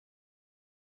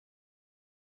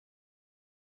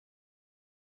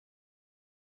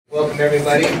Welcome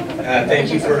everybody.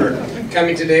 Thank you for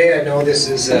coming today. I know this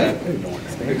is,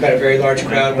 we've got a very large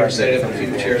crowd. We're setting up a few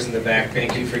chairs in the back.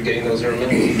 Thank you for getting those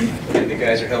early. And the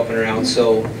guys are helping around.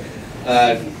 So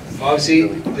obviously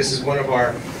this is one of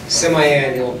our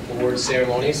semi-annual award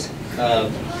ceremonies.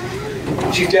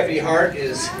 Chief Deputy Hart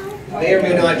may or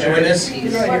may not join us.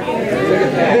 He's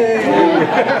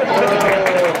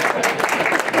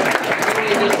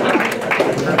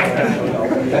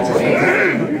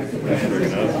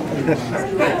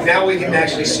Now we can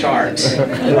actually start. So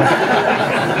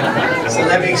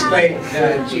let me explain.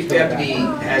 Chief Deputy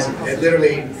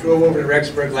literally drove over to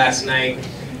Rexburg last night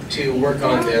to work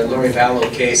on the Lori Vallow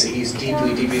case. He's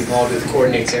deeply involved with,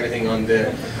 coordinates everything on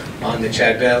the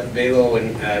Chad Vallow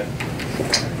and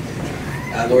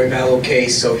Lori Vallow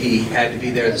case. So he had to be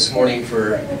there this morning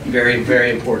for very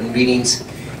important meetings,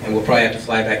 and we'll probably have to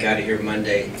fly back out of here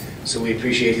Monday. So we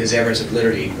appreciate his efforts of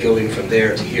literally going from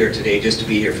there to here today just to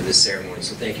be here for this ceremony.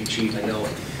 So thank you, Chief. I know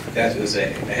that was a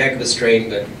heck of a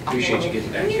strain, but appreciate you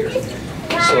getting back here.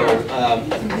 So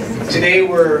today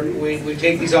we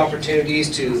take these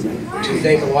opportunities to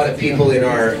thank a lot of people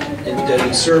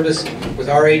in service with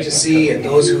our agency and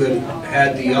those who have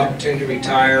had the opportunity to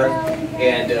retire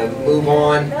and move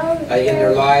on in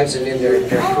their lives and in their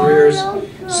careers.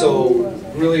 So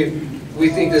really, we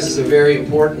think this is a very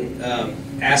important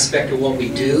aspect of what we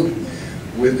do.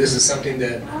 This is something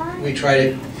that we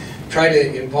try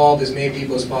to involve as many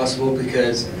people as possible,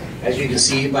 because as you can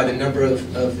see by the number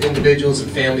of individuals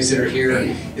and families that are here,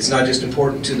 it's not just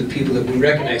important to the people that we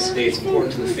recognize today, it's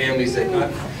important to the families that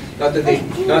not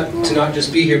to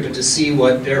just be here, but to see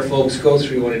what their folks go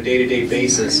through on a day-to-day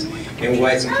basis, and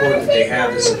why it's important that they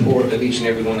have the support of each and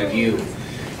every one of you.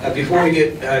 Before we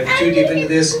get too deep into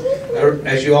this,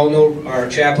 as you all know, our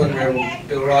chaplain, Reverend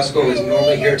Bill Roscoe, is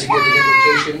normally here to give an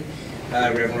invocation.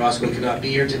 Reverend Roscoe could not be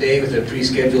here today with a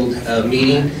pre-scheduled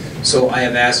meeting, so I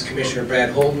have asked Commissioner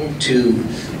Brad Holton to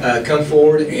come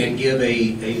forward and give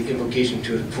a invocation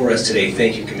for us today.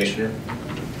 Thank you, Commissioner.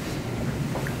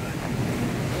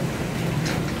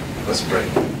 Let's pray.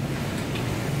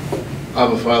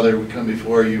 Abba Father, we come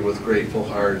before you with grateful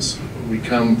hearts. We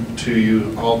come to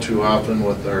you all too often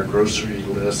with our grocery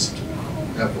list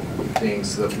of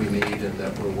things that we need and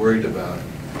that we're worried about.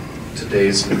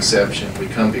 Today's an exception. We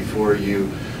come before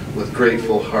you with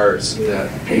grateful hearts that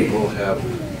people have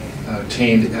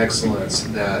attained excellence,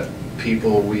 that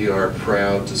people we are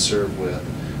proud to serve with,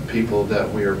 people that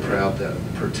we are proud that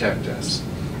protect us.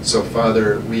 So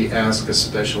Father, we ask a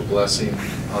special blessing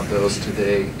on those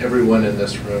today, everyone in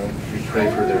this room. We pray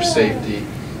for their safety.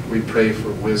 We pray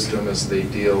for wisdom as they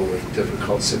deal with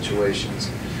difficult situations.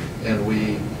 And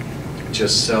we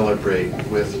just celebrate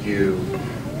with you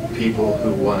people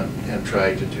who want and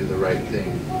try to do the right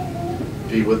thing.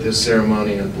 Be with this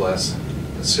ceremony and bless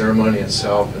the ceremony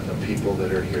itself and the people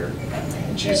that are here.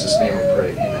 In Jesus' name we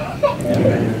pray.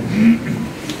 Amen.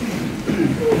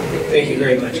 Thank you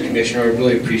very much, Commissioner. I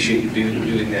really appreciate you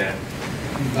doing that.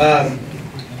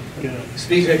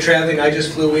 Speaking of traveling, I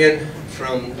just flew in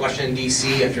from Washington,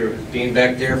 D.C. after being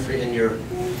back there in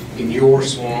your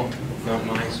swamp, not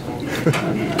my swamp.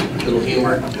 Little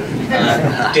humor.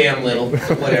 Damn little,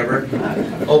 whatever.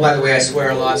 Oh, by the way, I swear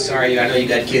a lot. Sorry, I know you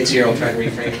got kids here. I'll try to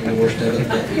refrain from the worst of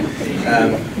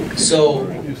it. So,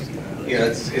 you know,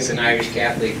 it's an Irish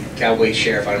Catholic cowboy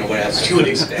sheriff. I don't know what else you would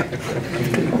expect.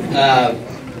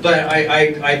 But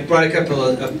I brought a couple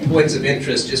of points of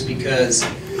interest just because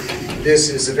this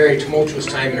is a very tumultuous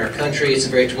time in our country. It's a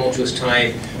very tumultuous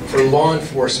time for law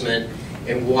enforcement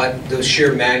and what the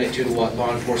sheer magnitude of what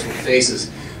law enforcement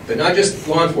faces. But not just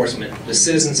law enforcement, the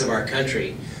citizens of our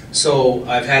country. So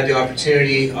I've had the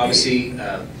opportunity, obviously,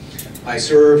 I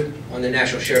serve on the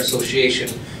National Sheriff Association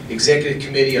Executive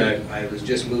Committee. I was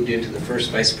just moved into the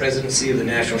first vice presidency of the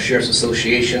National Sheriff's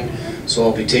Association, so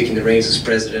I'll be taking the reins as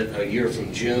president a year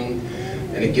from June.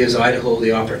 And it gives Idaho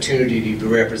the opportunity to be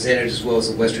represented as well as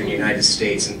the western United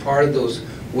States. And part of those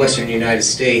western United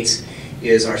States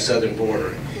is our southern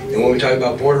border. And when we talk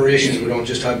about border issues, we don't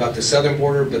just talk about the southern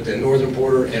border, but the northern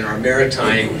border and our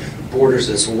maritime borders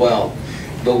as well.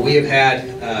 But we have had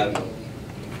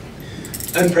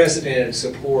unprecedented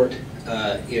support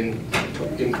in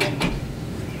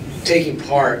taking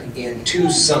part in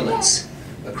 2 summits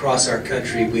across our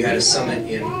country. We had a summit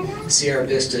in Sierra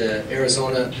Vista,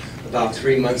 Arizona about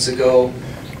 3 months ago,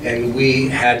 and we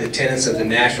had the tenants of the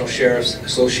National Sheriff's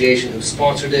Association who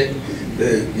sponsored it,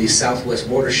 the Southwest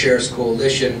Border Sheriffs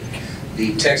Coalition,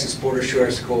 the Texas Border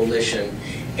Sheriffs Coalition,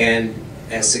 and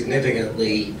as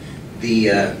significantly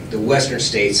the Western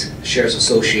States Sheriff's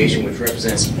Association, which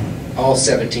represents all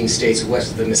 17 states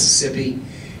west of the Mississippi,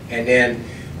 and then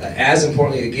As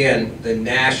importantly, again, the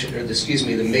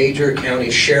major county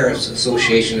sheriffs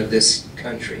association of this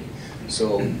country.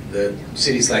 So the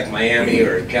cities like Miami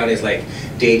or counties like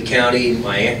Dade County,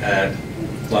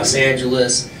 Los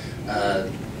Angeles,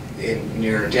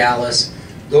 near Dallas,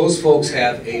 those folks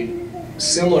have a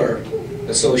similar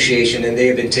association, and they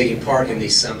have been taking part in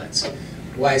these summits.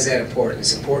 Why is that important?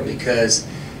 It's important because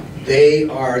they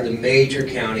are the major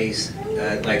counties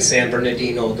like San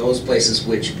Bernardino, those places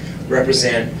which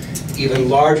represent even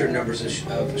larger numbers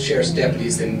of sheriff's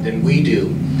deputies than we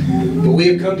do. But we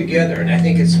have come together, and I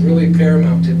think it's really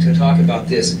paramount to talk about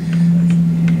this.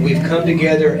 We've come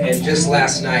together, and just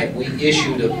last night we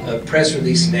issued a press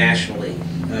release nationally.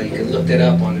 You can look that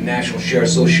up on the National Sheriff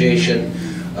Association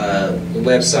the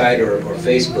website or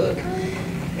Facebook.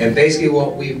 And basically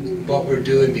what we're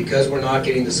doing, because we're not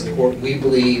getting the support we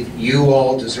believe you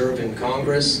all deserve in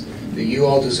Congress, that you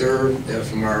all deserve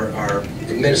from our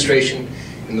administration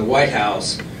in the White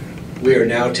House, we are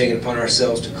now taking upon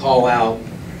ourselves to call out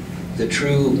the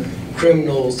true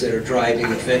criminals that are driving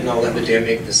the fentanyl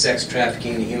epidemic, the sex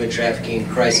trafficking, the human trafficking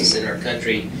crisis in our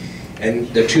country, and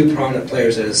the two prominent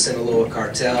players are the Sinaloa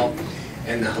cartel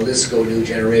and the Jalisco New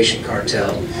Generation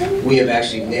cartel. We have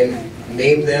actually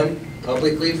named them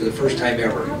publicly for the first time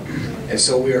ever. And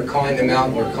so we are calling them out,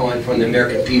 and we're calling from the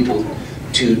American people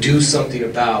to do something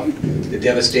about the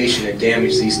devastation and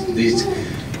damage these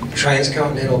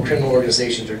transcontinental criminal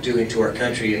organizations are doing to our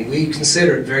country. And we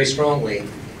consider it very strongly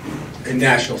a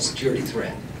national security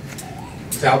threat.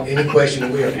 Without any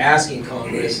question, we are asking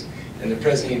Congress and the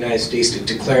President of the United States to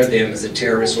declare them as a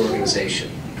terrorist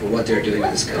organization for what they're doing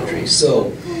in this country. So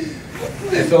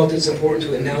I felt it's important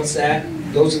to announce that.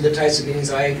 Those are the types of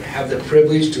meetings I have the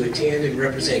privilege to attend and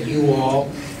represent you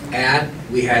all at.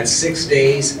 We had 6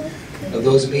 days of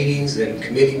those meetings and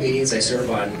committee meetings. I serve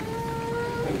on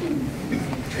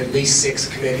at least 6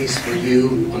 committees for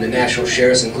you on the National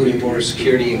Sheriffs, including Border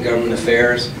Security and Government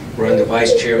Affairs. I'm the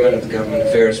Vice Chairman of the Government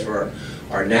Affairs for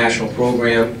our national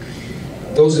program.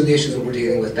 Those are the issues that we're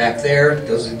dealing with back there.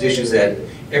 Those are the issues that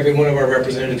every one of our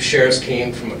representative sheriffs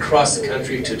came from across the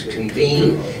country to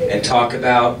convene and talk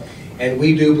about. And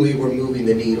we do believe we're moving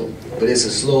the needle, but it's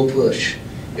a slow push.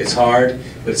 It's hard,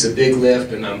 but it's a big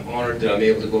lift, and I'm honored that I'm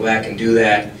able to go back and do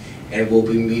that. And we'll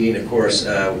be meeting, of course,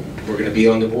 we're going to be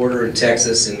on the border in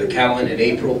Texas in McAllen in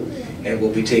April, and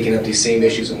we'll be taking up these same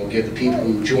issues, and we'll give the people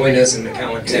who join us in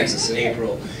McAllen, Texas in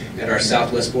April at our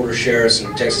Southwest Border Sheriffs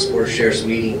and Texas Border Sheriffs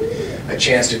meeting a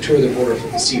chance to tour the border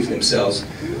and see for themselves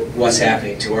what's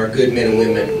happening to our good men and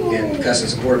women in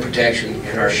Customs and Border Protection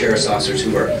and our sheriff's officers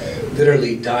who are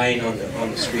literally dying on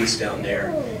the streets down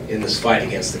there in this fight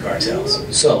against the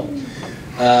cartels. So,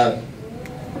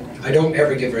 I don't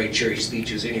ever give very cheery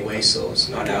speeches anyway, so it's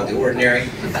not out of the ordinary.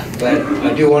 But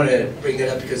I do want to bring that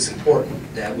up because it's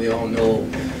important that we all know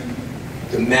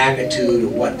the magnitude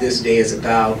of what this day is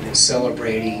about and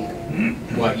celebrating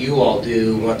what you all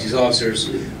do, what these officers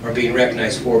are being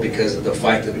recognized for because of the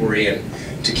fight that we're in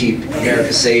to keep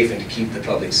America safe and to keep the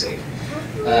public safe.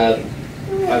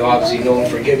 I'm obviously known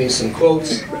for giving some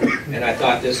quotes, and I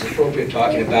thought this was appropriate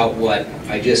talking about what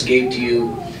I just gave to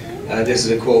you. This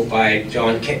is a quote by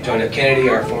John F. Kennedy,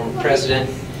 our former president,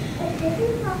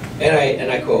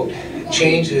 and I quote,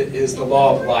 "Change is the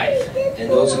law of life, and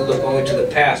those who look only to the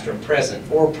past or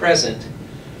present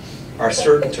are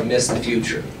certain to miss the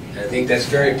future." And I think that's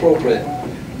very appropriate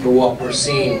for what we're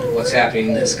seeing, what's happening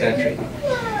in this country.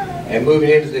 And moving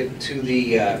into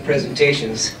the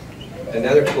presentations,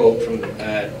 another quote from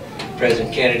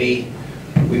President Kennedy: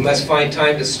 "We must find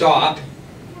time to stop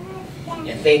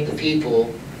and thank the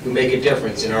people who make a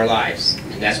difference in our lives."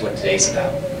 And that's what today's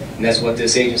about. And that's what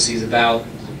this agency is about.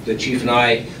 The chief and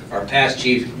I, our past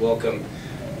chief, welcome.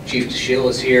 Chief Shill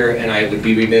is here, and I would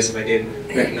be remiss if I didn't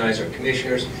recognize our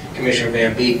commissioners. Commissioner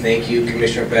Van Beek, thank you.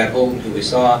 Commissioner Brad Holton, who we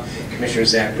saw. Commissioner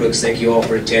Zach Brooks, thank you all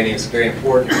for attending. It's very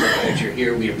important that you're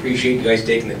here. We appreciate you guys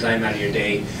taking the time out of your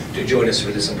day to join us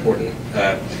for this important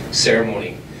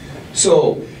ceremony.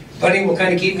 So, Bunny will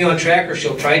kind of keep me on track, or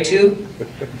she'll try to,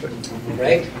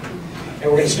 right? And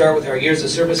we're going to start with our years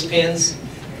of service pins.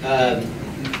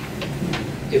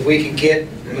 If we could get,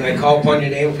 when I call upon your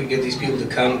name, if we get these people to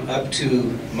come up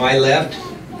to my left.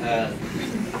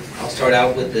 I'll start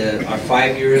out with our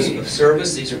 5 years of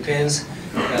service. These are pins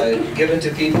given to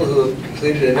people who have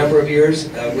completed a number of years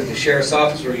with the Sheriff's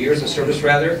Office, or years of service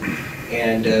rather.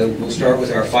 And we'll start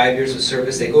with our 5 years of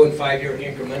service. They go in 5-year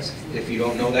increments, if you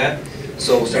don't know that.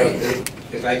 So we'll start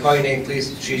with, if I call your name,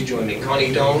 please join me.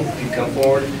 Connie Doan, if you come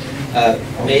forward.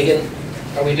 Megan,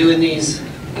 are we doing these?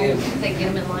 They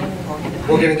get them in line and we'll hand them out.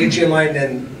 We're going to get you in line,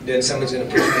 then someone's going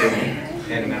to push me and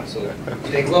hand them out. So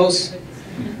stay close.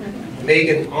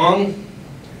 Megan Ong,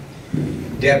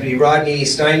 Deputy Rodney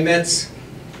Steinmetz,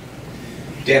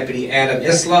 Deputy Adam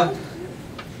Isla,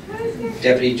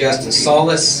 Deputy Justin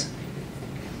Solis,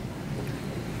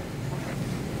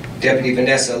 Deputy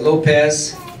Vanessa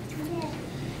Lopez,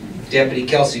 Deputy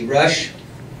Kelsey Rush,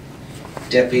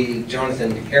 Deputy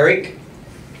Jonathan Herrick,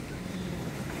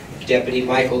 Deputy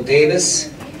Michael Davis,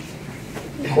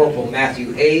 Corporal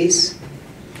Matthew Hayes,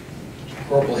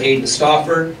 Corporal Hayden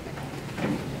Stauffer,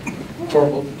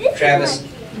 Corporal Travis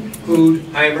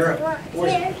Hoodheimer.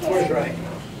 Where's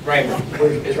Reimer?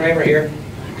 Is Reimer here?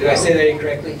 Did I say that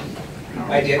incorrectly?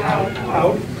 I did.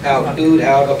 Out.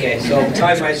 Okay, so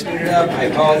time I screwed it up, I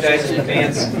apologize in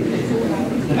advance.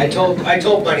 I told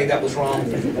Bunny that was wrong.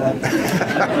 So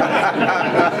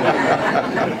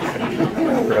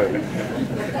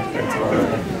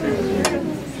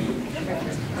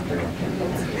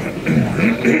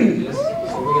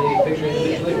we're going to get pictures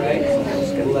individually, right?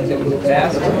 We'll let them move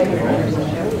fast.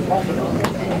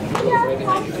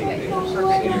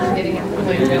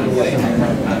 You're in the way.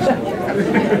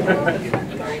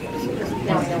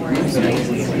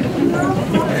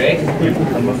 Alright?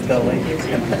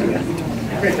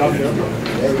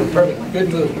 Perfect. Good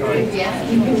move, Connie.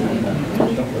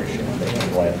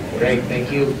 Great,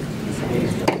 thank you.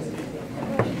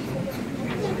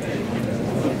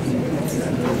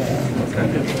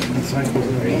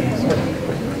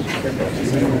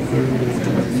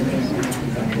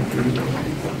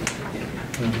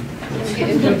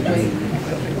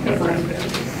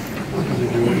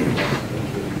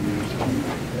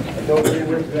 Don't worry,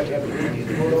 we're going to have a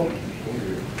photo.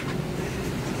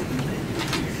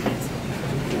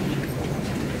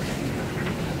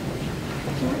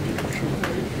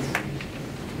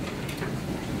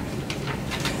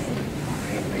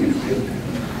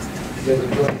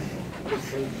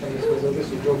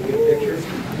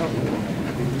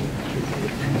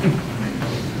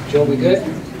 Joe, we good?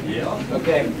 Yeah.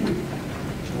 Okay.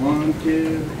 1,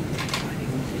 2.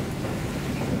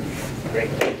 Great,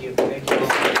 thank you. Thank you.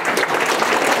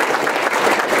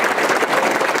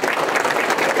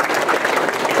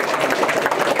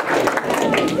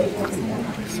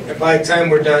 By the time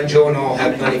we're done, Joe and I'll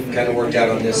have Bunny kind of worked out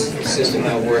on this system,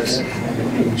 how it works.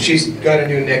 She's got a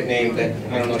new nickname, but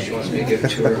I don't know if she wants me to give it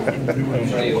to her in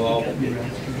front of you all.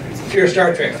 If you're a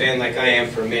Star Trek fan like I am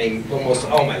for almost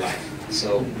all my life,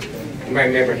 so you might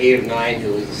remember 8 of 9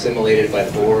 who was assimilated by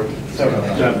the Borg. 7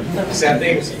 and 9.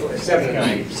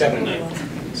 7 and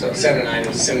 9. So 7 and 9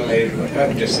 was assimilated.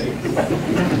 I'm just saying.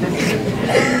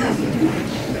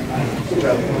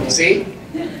 See?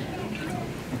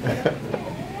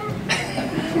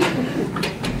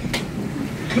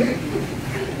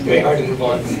 It's very hard to move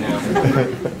on from now.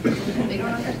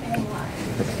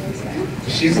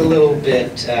 She's a little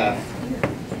bit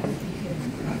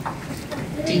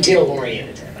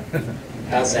detail-oriented.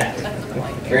 How's that?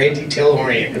 Very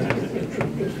detail-oriented.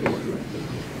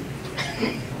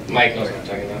 Mike knows what I'm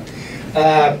talking about.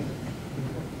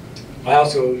 I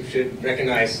also should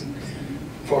recognize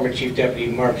former Chief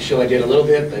Deputy Mark Schill. I did a little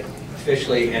bit, but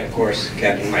officially, and of course,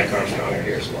 Captain Mike Armstrong are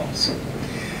here as well. So,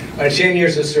 10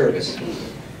 years of service.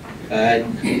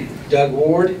 Doug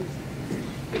Ward,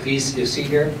 is he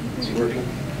here? Is he working?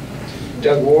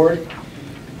 Doug Ward,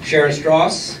 Sharon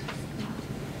Strauss,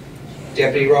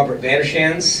 Deputy Robert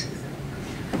Vandershans,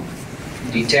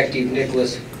 Detective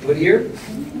Nicholas Whittier,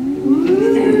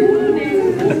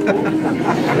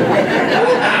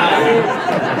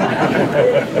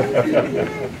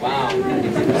 wow.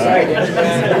 Sorry,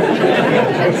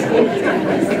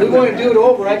 if we want to do it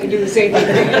over, I can do the same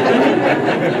thing.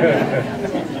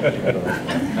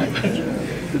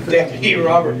 Deputy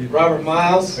Robert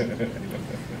Miles,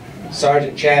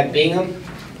 Sergeant Chad Bingham.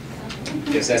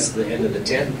 Guess that's the end of the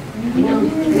 10.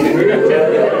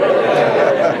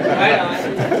 Right on.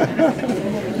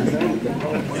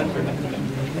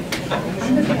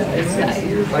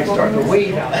 It's like starting to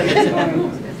wave out. 10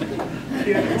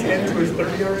 to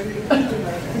 30 already?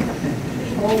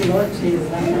 Oh, Lord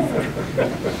Jesus.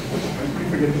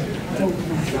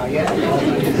 Not yet.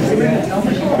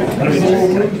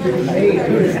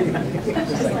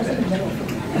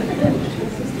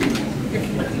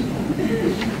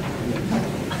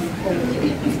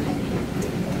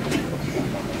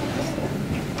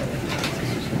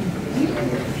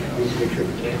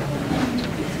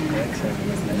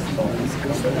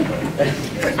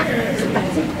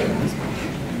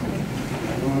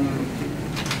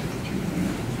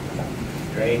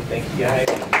 Great, thank you guys.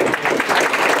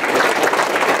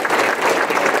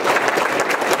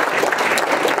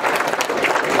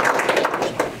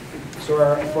 So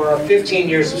for our 15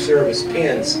 years of service,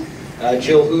 pins,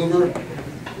 Jill Hoover,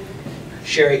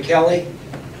 Sherry Kelly,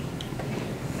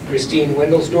 Christine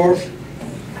Wendelsdorf.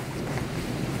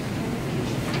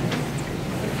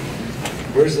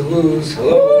 Where's the who's?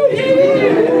 Hello.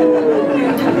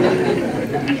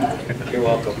 You're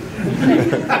welcome.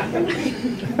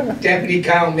 Deputy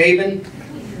Kyle Maven,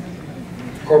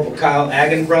 Corporal Kyle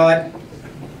Agenbrod,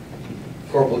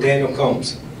 Corporal Daniel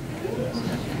Combs.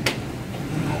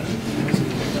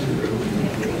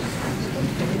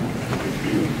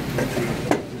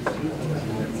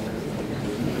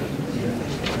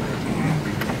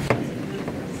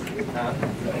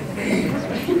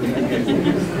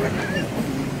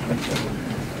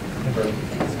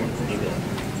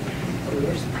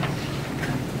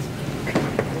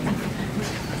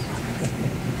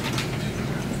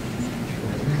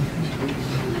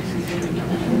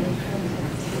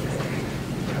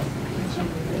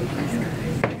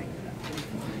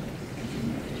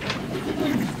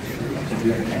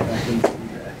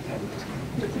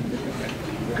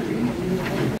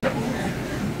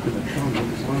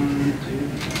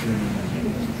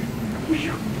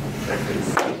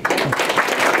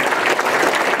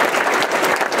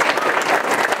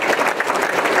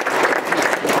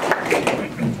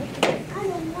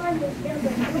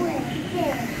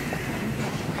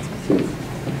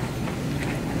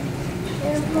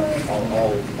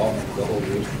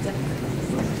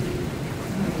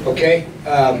 Okay,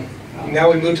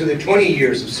 now we move to the 20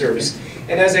 years of service.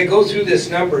 And as I go through this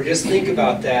number, just think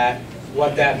about that,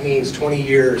 what that means, 20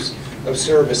 years of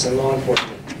service in law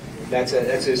enforcement. That's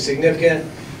a significant,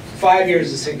 5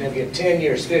 years is significant, 10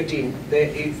 years, 15.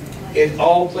 It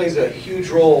all plays a huge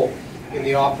role in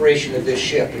the operation of this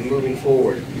ship and moving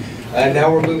forward.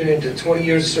 Now we're moving into 20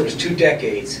 years of service, 2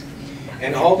 decades.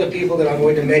 And all the people that I'm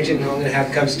going to mention, and I'm going to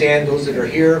have come stand, those that are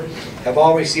here, have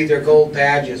all received their gold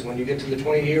badges. When you get to the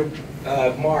 20-year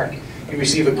mark, you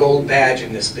receive a gold badge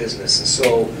in this business. And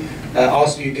so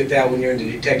also you get that when you're in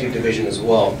the detective division as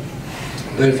well.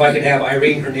 But if I could have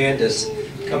Irene Hernandez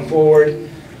come forward,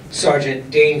 Sergeant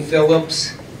Dane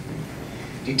Phillips,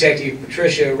 Detective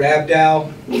Patricia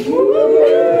Rabdow.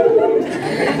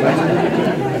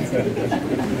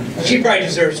 She probably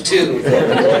deserves 2.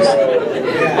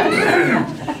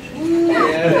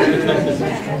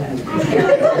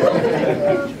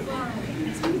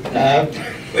 Yeah.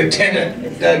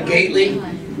 Lieutenant Doug Gately.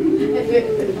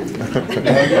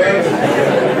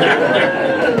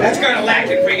 That's kind of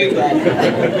lacking for you, bud.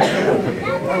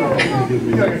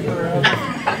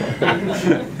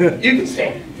 You can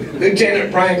stay.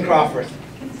 Lieutenant Brian Crawford.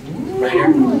 Right here.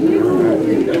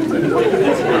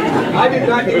 I did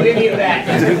not do any of that.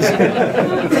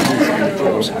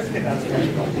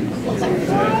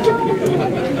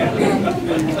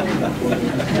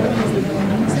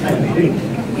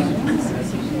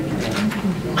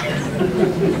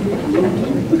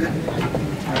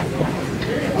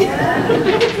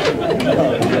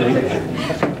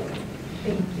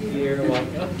 You're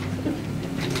welcome.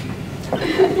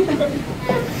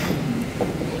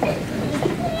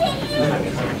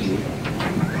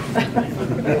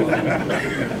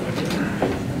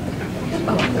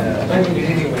 I don't need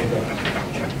anyway, though.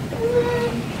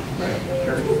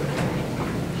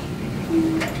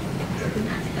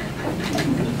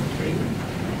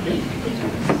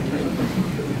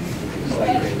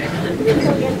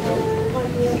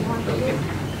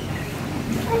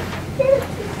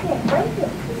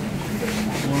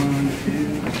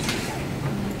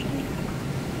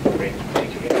 Great. Thank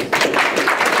you.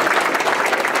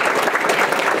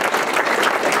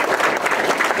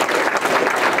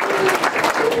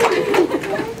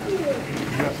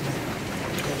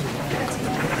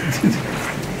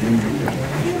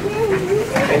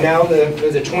 And now for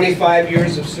the 25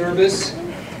 years of service,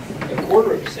 a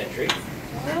quarter of a century,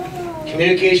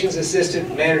 Communications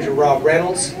Assistant Manager Rob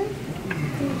Reynolds.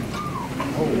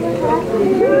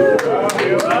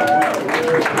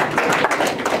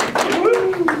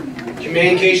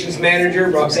 Communications Manager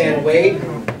Roxanne Wade.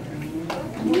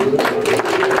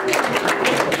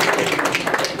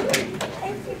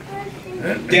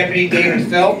 Deputy David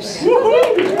Phelps.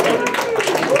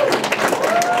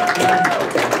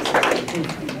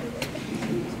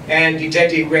 And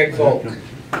Detective Greg Folk.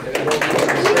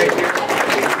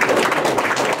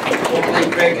 Hopefully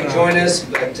Greg can join us,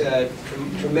 but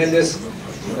tremendous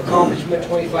accomplishment,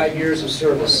 25 years of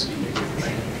service.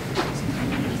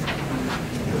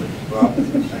 Rob,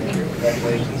 thank you.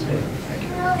 Congratulations, man.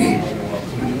 Thank you.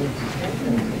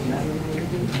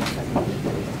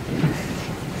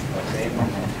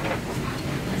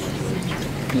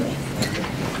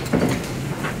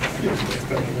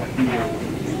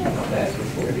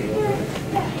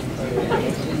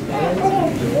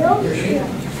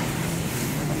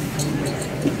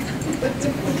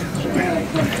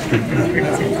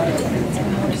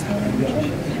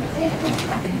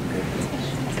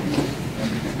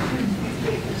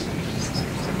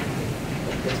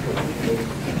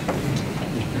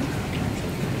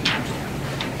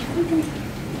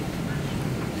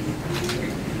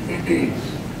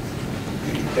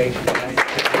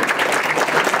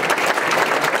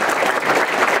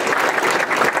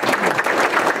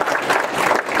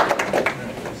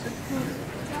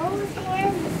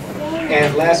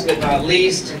 And last but not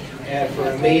least, for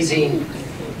an amazing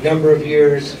number of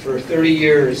years, for 30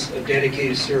 years of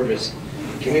dedicated service,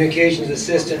 Communications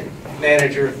Assistant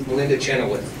Manager Melinda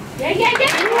Chenoweth. Yeah, yeah, yeah.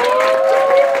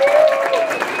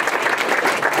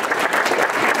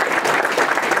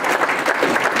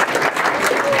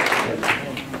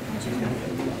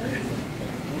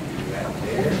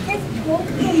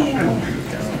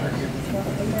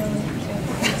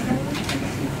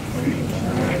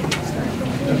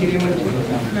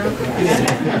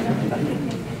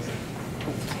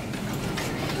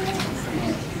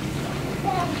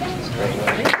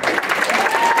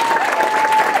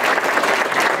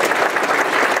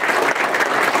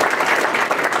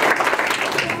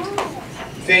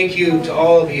 Thank you to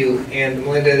all of you, and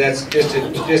Melinda, that's just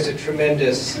a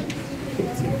tremendous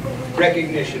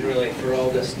recognition, really, for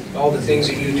all the things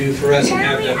that you do for us and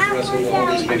have done for us over all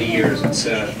these many years. It's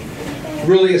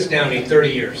really astounding, 30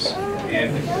 years,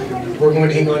 and we're going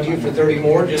to hang on to you for 30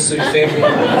 more, just so your family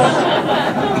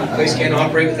knows. The place can't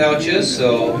operate without you,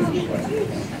 so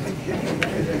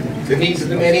the needs of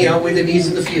the many outweigh the needs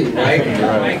of the few, right?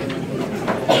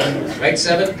 Right,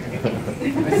 Seven?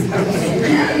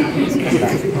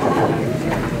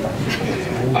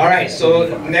 All right, so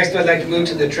next I'd like to move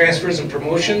to the transfers and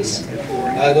promotions.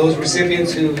 Those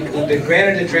recipients who've been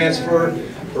granted a transfer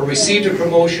or received a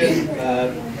promotion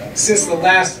since the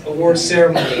last award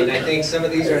ceremony, and I think some of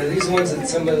these are ones that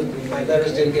some of my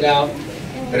letters didn't get out,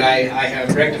 but I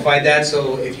have rectified that.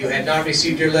 So if you had not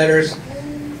received your letters,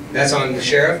 that's on the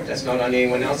sheriff, that's not on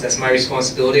anyone else. That's my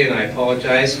responsibility, and I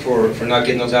apologize for not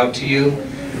getting those out to you.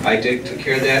 I took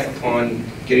care of that upon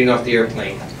getting off the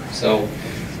airplane. So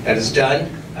that is done.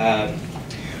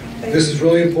 This is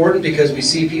really important because we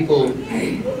see people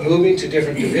moving to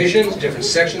different divisions, different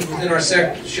sections within our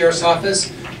sheriff's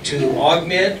office to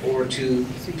augment or to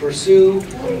pursue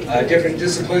different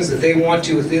disciplines that they want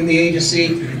to within the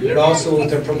agency, but also with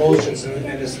their promotions,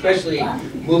 and especially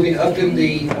moving up in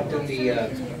the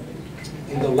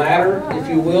ladder, if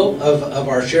you will, of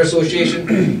our Sheriff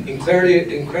Association.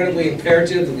 Incredibly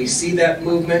imperative that we see that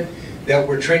movement, that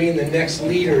we're training the next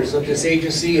leaders of this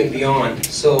agency and beyond.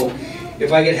 So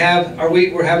if I could have,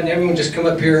 we're having everyone just come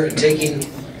up here and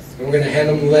we're going to hand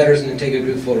them the letters and then take a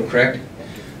group photo, correct?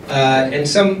 And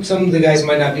some of the guys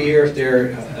might not be here if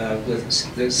they're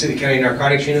with the City County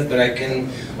Narcotics Unit, but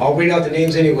I'll read out the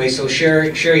names anyway. So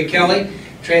Sherry Kelly,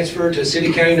 transferred to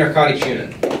City County Narcotics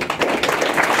Unit.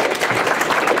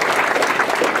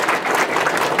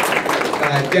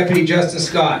 Deputy Justin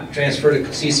Scott, transferred to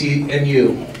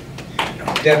CCNU.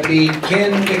 Deputy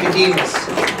Ken Nicodemus.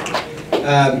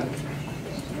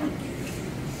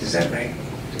 Is that right?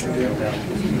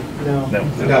 No.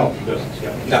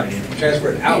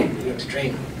 Transferred out. You have to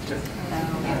train.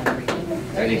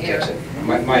 I didn't catch it.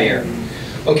 My error.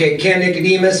 Okay, Ken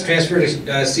Nicodemus, transferred to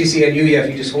CCNU. Yeah, if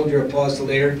you just hold your applause till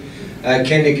later.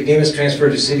 Ken Nicodemus,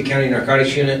 transferred to City County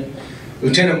Narcotics Unit.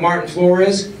 Lieutenant Martin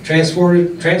Flores,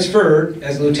 transferred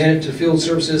as Lieutenant to Field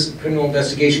Services Criminal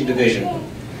Investigation Division.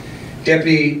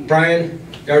 Deputy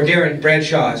Darren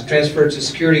Bradshaw is transferred to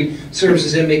Security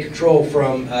Services Inmate Control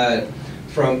from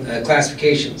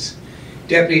classifications.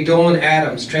 Deputy Dolan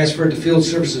Adams, transferred to Field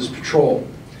Services Patrol.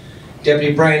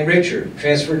 Deputy Brian Richard,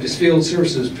 transferred to Field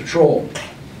Services Patrol.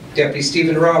 Deputy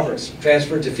Stephen Roberts,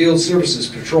 transferred to Field Services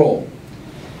Patrol.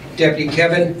 Deputy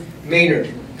Kevin Maynard,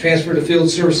 transferred to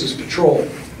Field Services Patrol.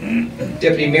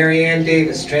 Deputy Mary Ann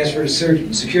Davis, transferred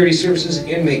to Security Services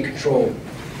Inmate Control.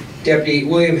 Deputy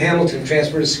William Hamilton,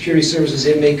 transferred to Security Services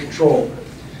Inmate Control.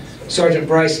 Sergeant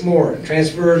Bryce Moore,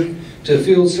 transferred to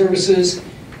Field Services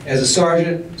as a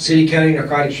Sergeant, City County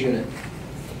Narcotics Unit.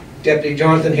 Deputy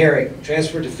Jonathan Herrick,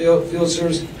 transferred to Field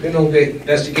Service Criminal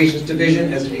Investigations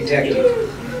Division as a detective.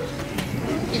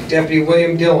 Deputy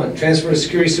William Dillon, transferred to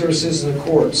Security Services in the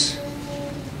Courts.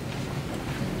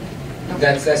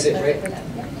 That's it, right?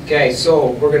 Okay,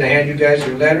 so we're going to hand you guys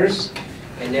your letters,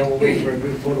 and then we'll wait for a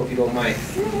group photo if you don't mind.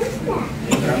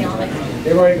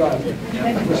 They've already got it.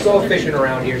 We're so efficient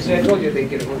around here. See, I told you they'd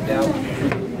get it worked out.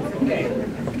 Okay.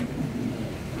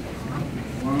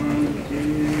 1, 2.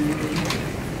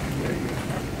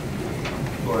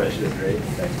 Boy, I should have prayed.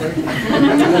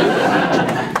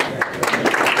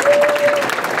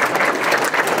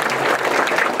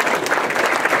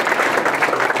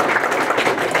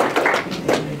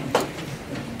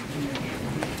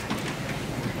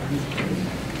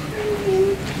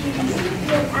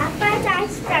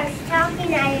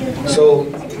 So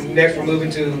next we're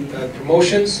moving to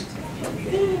promotions.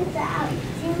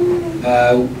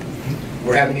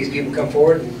 We're having these people come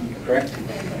forward, correct?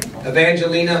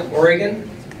 Evangelina Oregon.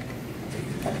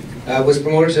 was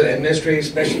promoted to administrative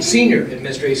specialist, senior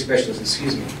administrative specialist,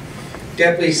 excuse me.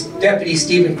 Deputy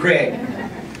Stephen Craig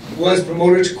was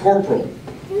promoted to corporal.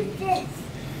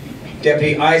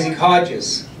 Deputy Isaac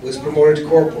Hodges was promoted to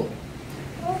corporal.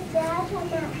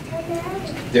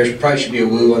 There probably should be a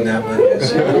woo on that one.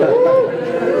 Yes.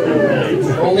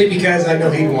 Only because I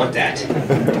know he'd want that.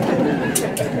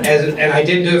 And I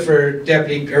didn't do it for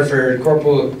for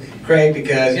Corporal Craig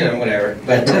because, you know, whatever.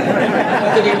 But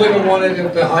I think he wouldn't have wanted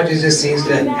it, but Hodges just seems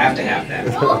to have that.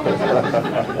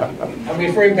 I'm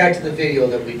referring back to the video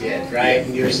that we did, right?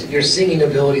 And your singing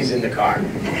abilities in the car.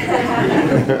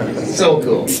 So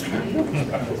cool.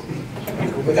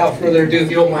 Without further ado, if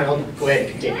you don't mind, I'll go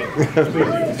ahead and continue.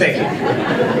 Thank you.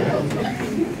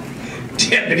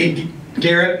 Deputy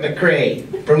Garrett McCrae,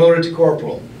 promoted to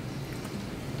corporal.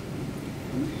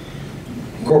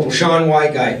 Corporal Sean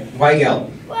Weigelt,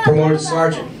 promoted to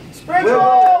sergeant.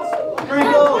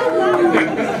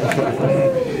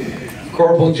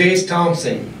 Corporal Jace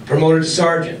Thompson, promoted to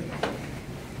sergeant.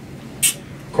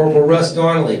 Corporal Russ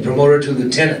Donnelly, promoted to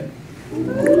lieutenant.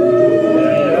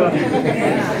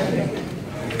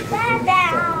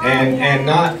 And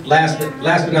not last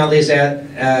but not least,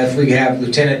 if we have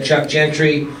Lieutenant Chuck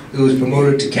Gentry, who was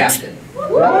promoted to captain.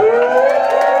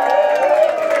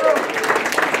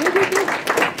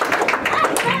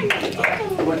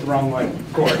 Went the wrong way,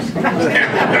 of course.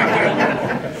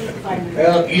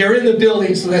 Well, you're in the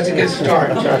building, so that's a good start.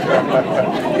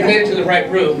 You made it to the right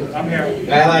room. I'm here.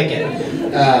 I like it.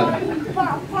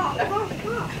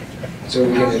 So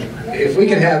if we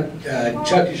could have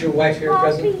Chuck, is your wife here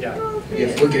present? Yeah.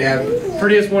 If we could have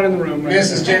Prettiest one in the room. Right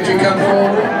Mrs. Gentry come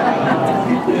forward.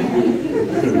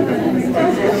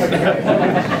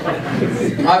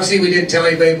 Obviously, we didn't tell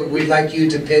anybody, but we'd like you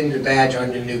to pin the badge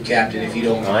on your new captain, if you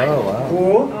don't mind. Oh, wow.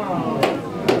 Cool.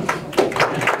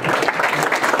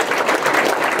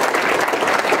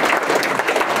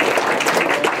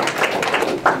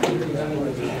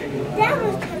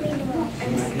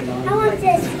 I want the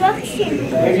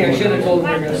instruction. Maybe I should have told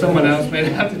her. Someone else may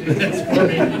have to do this for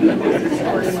me.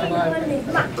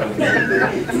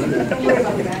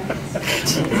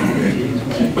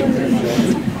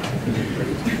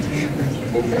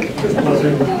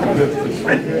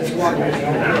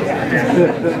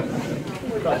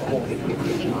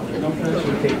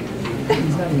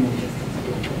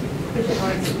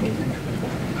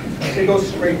 They go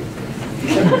straight.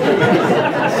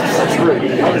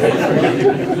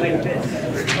 Like this.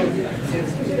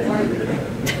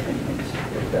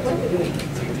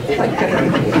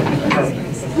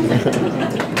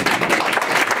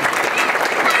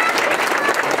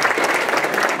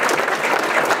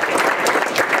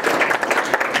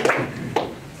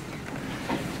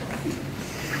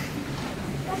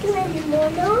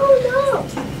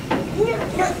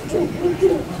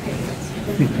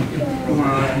 Come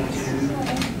on.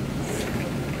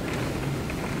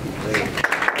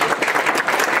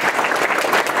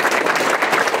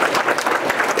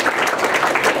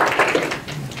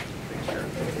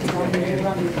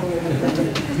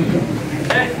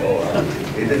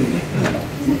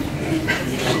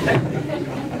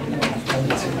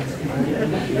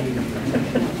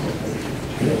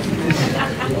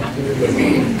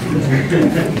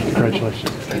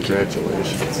 Congratulations.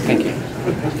 Congratulations. Thank you.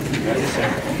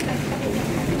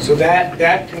 So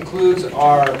that concludes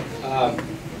our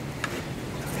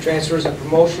transfers and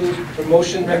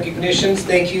promotion recognitions.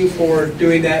 Thank you for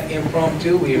doing that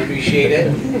impromptu. We appreciate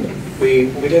it.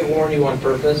 We didn't warn you on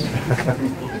purpose.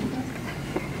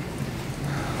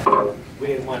 We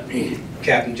didn't want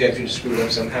Captain Gentry to screw it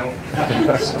up somehow.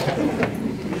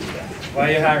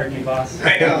 Why you hired me, boss?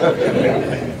 I know.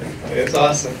 It's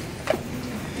awesome.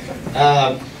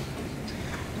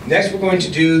 Next, we're going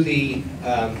to do the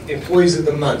Employees of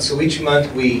the Month. So each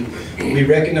month we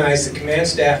recognize the command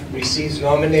staff receives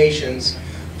nominations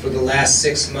for the last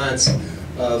 6 months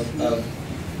of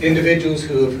individuals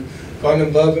who have gone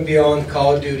above and beyond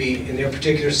call of duty in their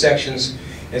particular sections.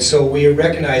 And so we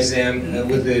recognize them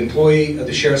with the employee of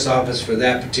the Sheriff's Office for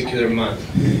that particular month.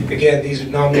 Again, these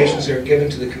nominations are given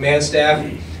to the command staff,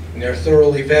 and they're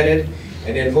thoroughly vetted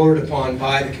and then voted upon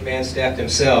by the command staff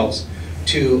themselves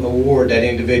to award that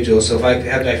individual. So if I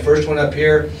have my first one up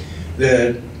here,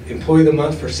 the Employee of the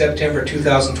Month for September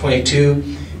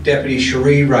 2022, Deputy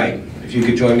Cherie Wright. If you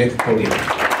could join me at the podium.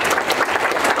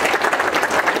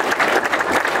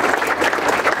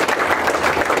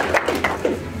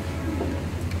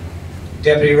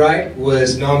 Deputy Wright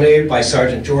was nominated by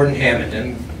Sergeant Jordan Hammond,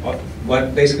 and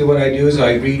basically what I do is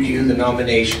I read you the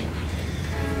nomination.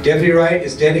 Deputy Wright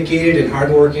is dedicated and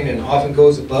hardworking and often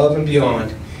goes above and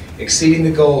beyond, exceeding the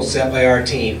goals set by our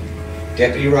team.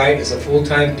 Deputy Wright is a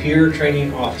full-time peer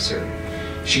training officer.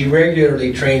 She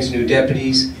regularly trains new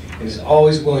deputies and is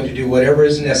always willing to do whatever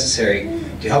is necessary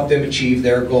to help them achieve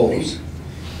their goals.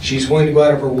 She's willing to go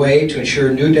out of her way to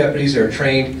ensure new deputies are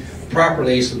trained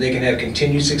properly so they can have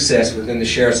continued success within the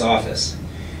Sheriff's Office.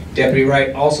 Deputy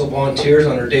Wright also volunteers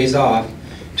on her days off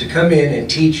to come in and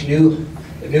teach new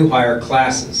hire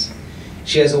classes.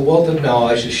 She has a wealth of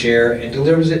knowledge to share and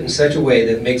delivers it in such a way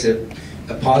that makes it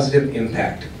a positive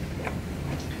impact.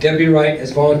 Deputy Wright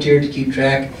has volunteered to keep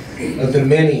track of the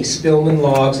many Spillman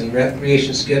logs and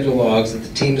recreation schedule logs that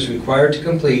the team is required to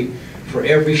complete for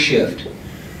every shift.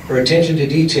 Her attention to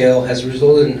detail has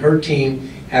resulted in her team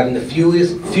having the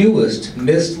fewest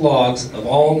missed logs of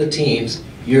all the teams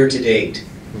year to date.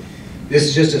 This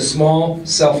is just a small,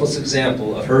 selfless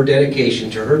example of her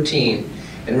dedication to her team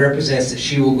and represents that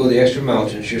she will go the extra mile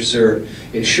to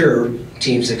ensure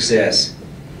team success.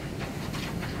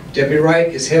 Deputy Wright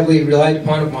is heavily relied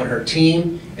upon her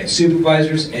team and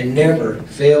supervisors and never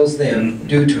fails them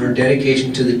due to her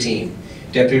dedication to the team.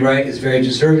 Deputy Wright is very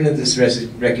deserving of this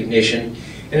recognition,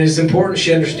 and it is important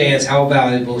she understands how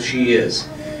valuable she is,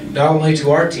 not only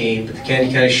to our team, but the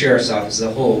Canyon County Sheriff's Office as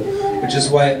a whole, which is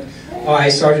why I,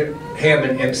 Sergeant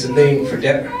Hammond, am submitting for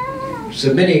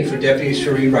Deputy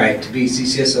Shirley Wright to be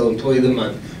CCSO Employee of the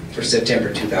Month for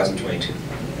September 2022.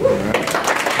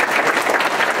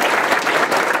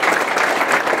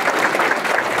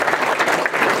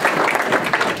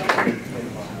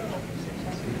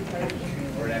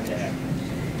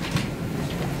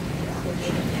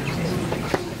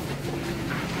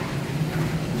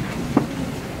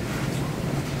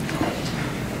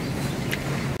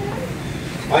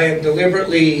 I am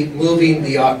deliberately moving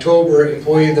the October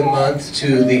Employee of the Month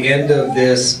to the end of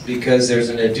this because there's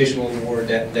an additional award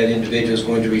that individual is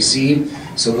going to receive.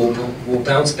 So we'll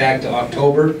bounce back to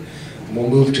October and we'll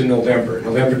move to November.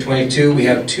 November 22, we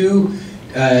have two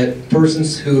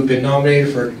persons who have been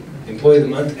nominated for Employee of the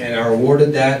Month and are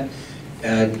awarded that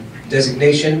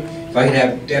designation. If I can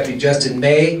have Deputy Justin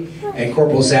May and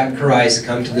Corporal Zach Karais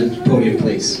come to the podium,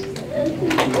 please.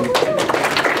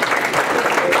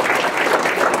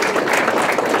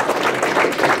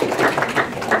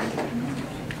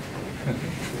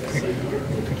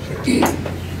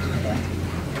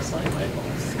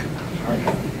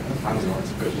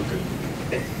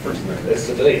 That's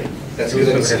civilian. That's a good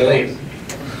looking civilian.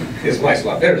 His wife's a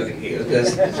lot better looking than he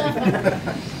is.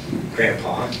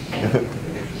 Grandpa.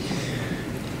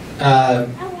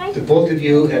 The both of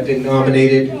you have been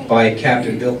nominated by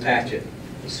Captain Bill Patchett,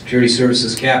 Security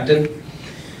Services Captain.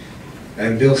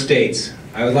 And Bill states,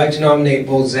 I would like to nominate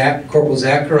both Corporal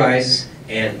Zach Karais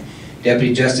and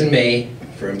Deputy Justin May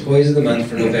for Employees of the Month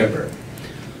for November.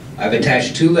 I've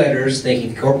attached two letters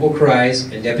thanking Corporal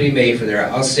Karais and Deputy May for their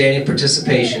outstanding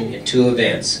participation in two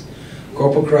events.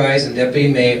 Corporal Karais and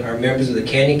Deputy May are members of the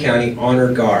Canyon County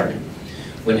Honor Guard.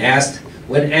 When asked,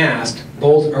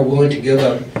 both are willing to give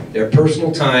up their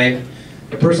personal time,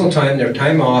 their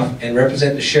time off, and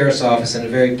represent the Sheriff's Office in a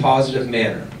very positive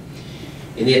manner.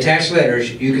 In the attached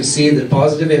letters, you can see the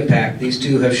positive impact these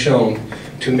two have shown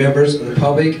to members of the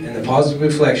public and the positive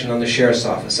reflection on the Sheriff's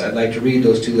Office. I'd like to read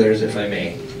those two letters if I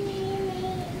may.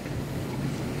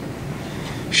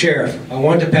 Sheriff, I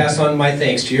want to pass on my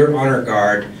thanks to your Honor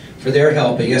Guard for their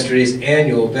help at yesterday's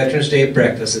annual Veterans Day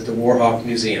breakfast at the Warhawk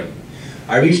Museum.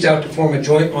 I reached out to form a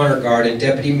joint Honor Guard, and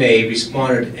Deputy May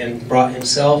responded and brought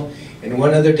himself and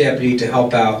one other deputy to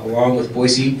help out, along with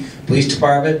Boise Police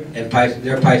Department and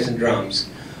their pipes and drums.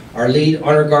 Our lead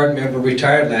Honor Guard member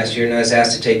retired last year and I was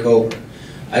asked to take over.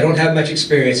 I don't have much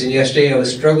experience, and yesterday I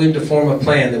was struggling to form a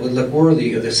plan that would look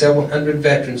worthy of the several hundred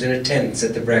veterans in attendance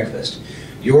at the breakfast.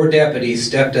 Your deputies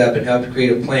stepped up and helped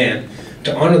create a plan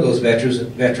to honor those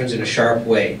veterans in a sharp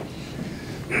way.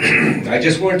 I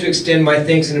just wanted to extend my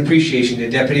thanks and appreciation to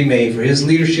Deputy May for his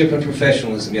leadership and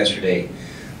professionalism yesterday.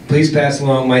 Please pass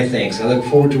along my thanks. I look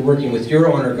forward to working with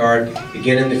your Honor Guard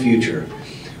again in the future.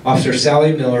 Officer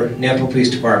Sally Miller, Nampa Police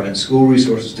Department, School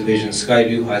Resources Division,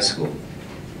 Skyview High School.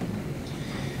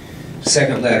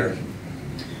 Second letter.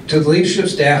 To the leadership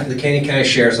staff of the Canyon County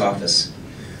Sheriff's Office,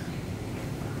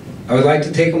 I would like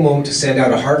to take a moment to send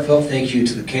out a heartfelt thank you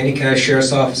to the Canyon County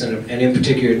Sheriff's Office and in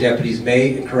particular Deputies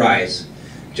May and Karais.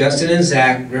 Justin and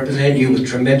Zach represented you with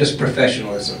tremendous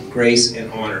professionalism, grace,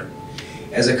 and honor.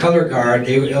 As a color guard,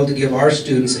 they were able to give our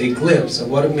students a glimpse of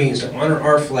what it means to honor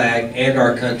our flag and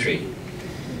our country.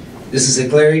 This is a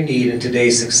glaring need in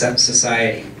today's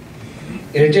society.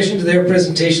 In addition to their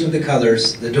presentation of the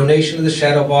colors, the donation of the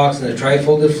shadow box and the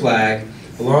tri-folded flag,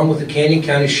 along with the Canyon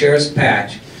County Sheriff's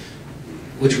patch,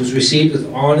 which was received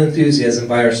with awe and enthusiasm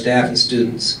by our staff and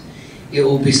students. It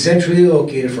will be centrally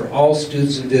located for all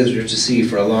students and visitors to see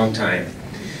for a long time.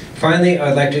 Finally,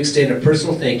 I'd like to extend a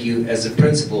personal thank you as the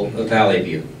principal of Valley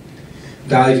View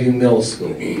Middle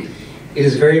School. It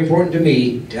is very important to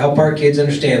me to help our kids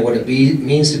understand what it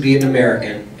means to be an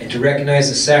American and to recognize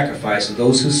the sacrifice of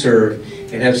those who serve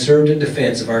and have served in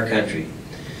defense of our country.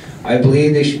 I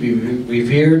believe they should be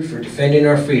revered for defending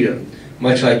our freedom,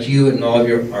 much like you and all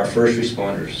of our first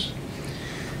responders.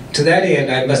 To that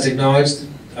end, I must acknowledge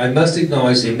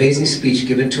the amazing speech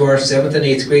given to our 7th and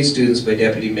 8th grade students by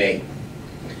Deputy May.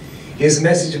 His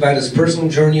message about his personal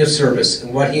journey of service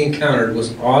and what he encountered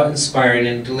was awe-inspiring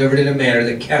and delivered in a manner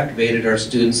that captivated our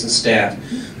students and staff,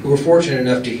 who were fortunate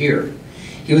enough to hear.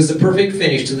 He was the perfect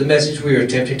finish to the message we were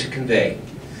attempting to convey.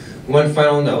 One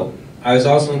final note, I was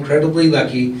also incredibly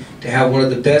lucky to have one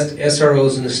of the best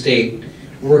SROs in the state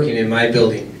working in my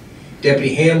building.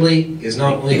 Deputy Hambley is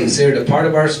not only considered a part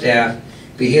of our staff,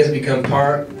 but he has become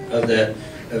part of the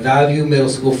Valley View Middle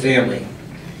School family.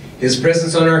 His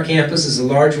presence on our campus is a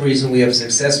large reason we have a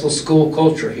successful school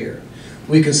culture here.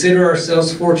 We consider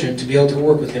ourselves fortunate to be able to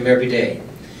work with him every day.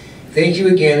 Thank you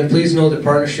again, and please know the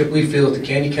partnership we feel with the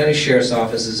Candy County Sheriff's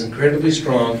Office is incredibly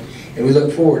strong, and we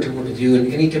look forward to working with you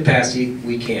in any capacity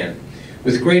we can.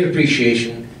 With great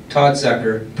appreciation, Todd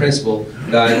Zucker, Principal,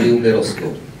 Valley View Middle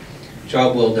School.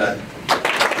 Job well done.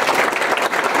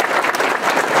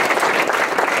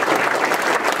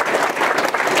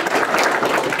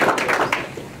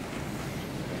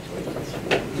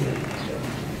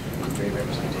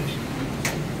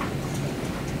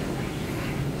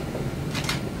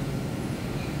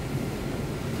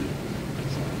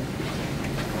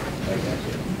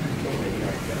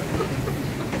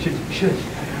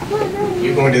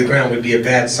 You going to the ground would be a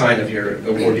bad sign of your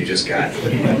award you just got.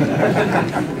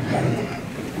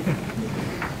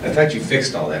 I thought you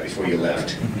fixed all that before you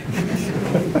left.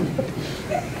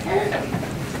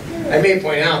 I may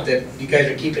point out that you guys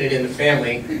are keeping it in the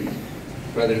family,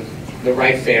 rather the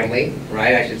right family,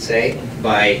 right, I should say,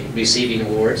 by receiving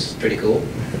awards. Pretty cool.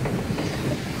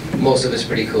 Most of it's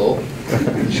pretty cool.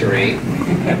 Sheree.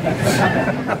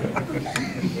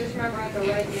 Just remember, I'm the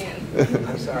right man.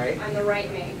 I'm sorry. I'm the right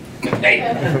man. Hey.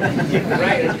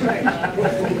 Right, that's right.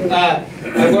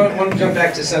 I want to jump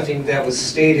back to something that was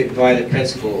stated by the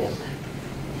principal.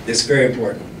 It's very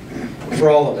important for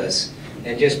all of us,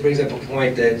 and just brings up a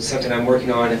point that something I'm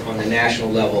working on the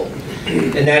national level,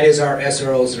 and that is our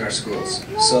SROs in our schools.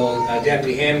 So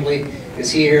Deputy Hambley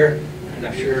is here. I'm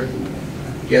not sure.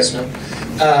 Yes, no.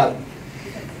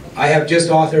 I have just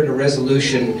authored a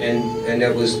resolution, and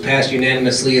it was passed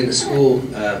unanimously in the school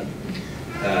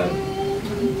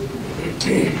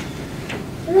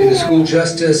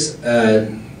justice,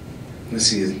 let's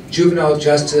see, juvenile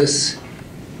justice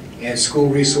and school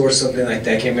resource, something like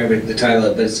that. I can't remember the title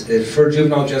of it, but it's for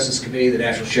Juvenile Justice Committee of the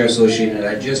National Sheriff's Association, and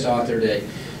I just authored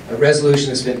a resolution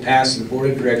that's been passed to the board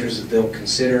of directors that they'll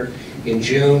consider in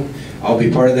June. I'll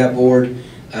be part of that board.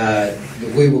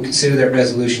 We will consider that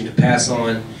resolution to pass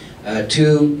on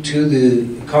to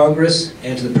the Congress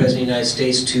and to the President of the United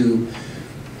States to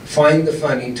find the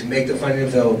funding, to make the funding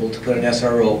available to put an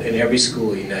SRO in every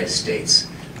school in the United States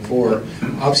for,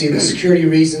 obviously, the security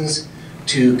reasons,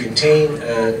 to contain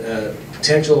a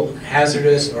potential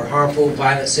hazardous or harmful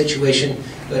violent situation.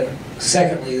 But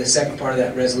secondly, the second part of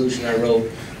that resolution I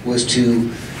wrote was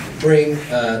to bring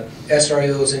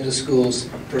SROs into schools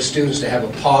for students to have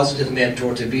a positive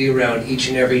mentor to be around each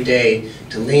and every day,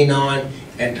 to lean on,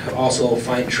 and to also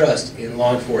find trust in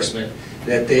law enforcement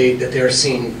that they're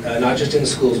seen not just in the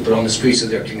schools but on the streets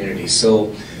of their communities.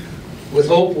 So with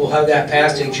hope we'll have that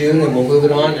passed in June, and we'll move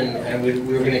it on, and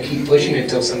we're going to keep pushing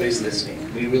until somebody's listening.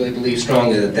 We really believe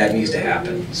strongly that that needs to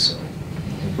happen. So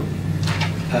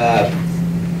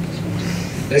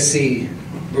let's see,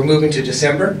 we're moving to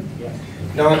December.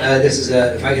 Now, this is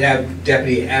if I could have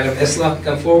Deputy Adam Isla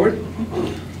come forward.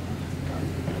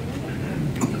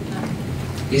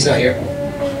 He's not here.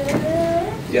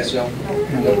 Yes, no?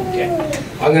 No? Okay.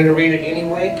 I'm going to read it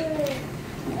anyway.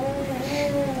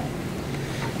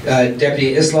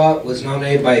 Deputy Isla was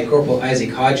nominated by Corporal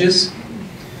Isaac Hodges,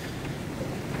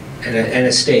 and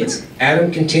it states,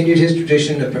 Adam continued his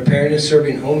tradition of preparing and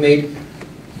serving homemade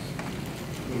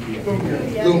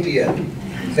lumpia.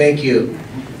 Thank you.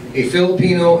 A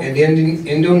Filipino and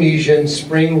Indonesian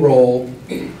spring roll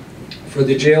for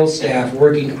the jail staff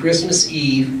working Christmas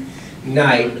Eve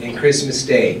night and Christmas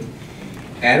Day.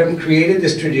 Adam created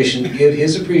this tradition to give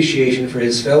his appreciation for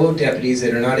his fellow deputies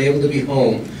that are not able to be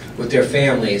home with their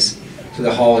families for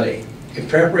the holiday. In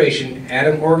preparation,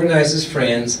 Adam organizes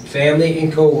friends, family,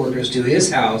 and co-workers to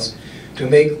his house to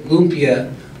make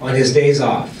lumpia on his days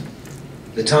off.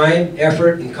 The time,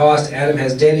 effort, and cost Adam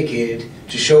has dedicated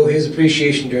to show his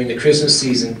appreciation during the Christmas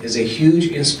season is a huge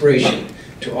inspiration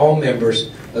to all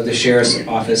members of the Sheriff's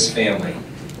Office family.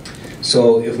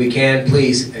 So if we can,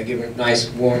 please give a nice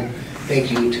warm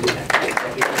thank you to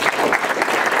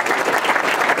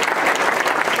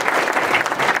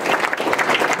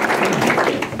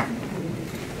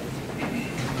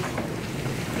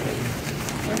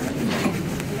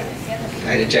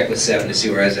I had to check with 7 to see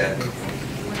where I was at.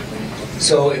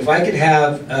 So if I could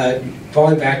have,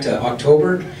 falling back to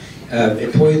October,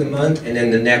 Employee of the Month, and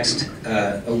then the next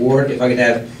award, if I could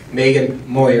have Megan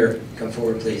Moyer come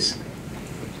forward, please.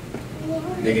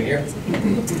 Megan here.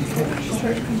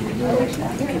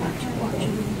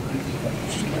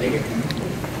 Megan.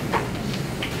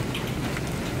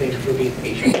 Thank you for being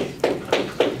patient.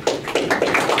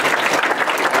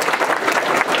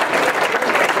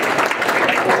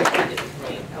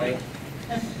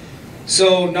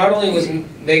 So not only was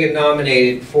Megan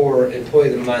nominated for Employee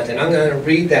of the Month, and I'm going to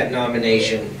read that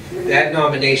nomination. That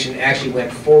nomination actually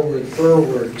went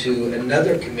forward to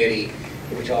another committee,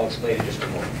 which I'll explain in just a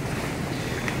moment.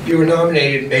 You were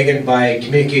nominated, Megan, by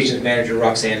Communications Manager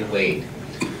Roxanne Wade.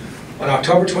 On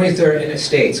October 23rd, and it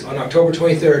states, on October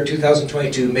 23rd,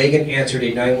 2022, Megan answered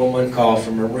a 911 call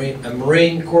from a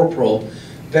Marine Corporal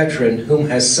veteran whom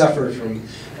has suffered from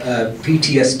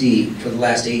PTSD for the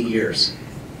last 8 years.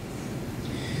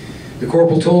 The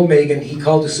corporal told Megan he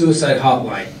called the suicide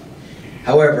hotline.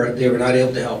 However, they were not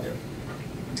able to help him.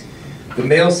 The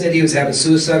male said he was having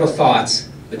suicidal thoughts,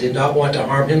 but did not want to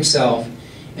harm himself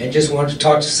and just wanted to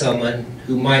talk to someone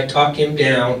who might talk him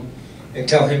down and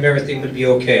tell him everything would be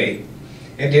okay,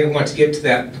 and didn't want to get to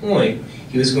that point.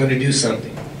 He was going to do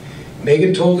something.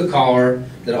 Megan told the caller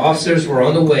that officers were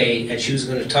on the way and she was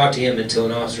going to talk to him until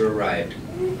an officer arrived.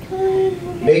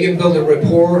 Megan built a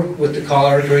rapport with the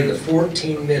caller during the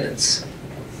 14 minutes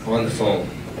on the phone.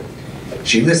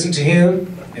 She listened to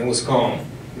him and was calm,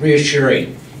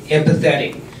 reassuring,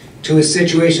 empathetic to his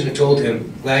situation and told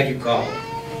him, "Glad you called."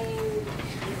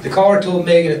 The caller told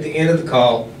Megan at the end of the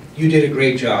call, "You did a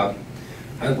great job.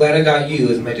 I'm glad I got you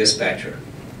as my dispatcher."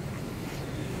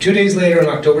 2 days later, on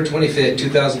October 25th,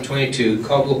 2022,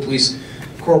 Caldwell Police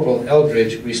Corporal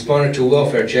Eldridge responded to a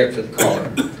welfare check for the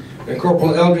caller. When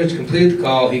Corporal Eldridge completed the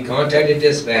call, he contacted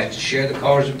dispatch to share the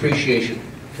caller's appreciation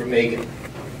for Megan.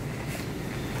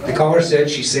 The caller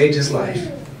said she saved his life.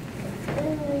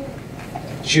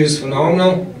 She was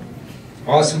phenomenal,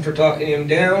 awesome for talking him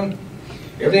down.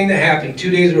 Everything that happened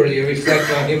 2 days earlier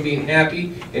reflected on him being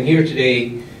happy and here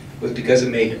today was because of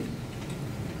Megan.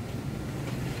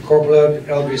 Corporal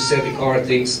Eldridge said the caller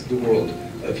thinks the world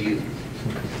of you.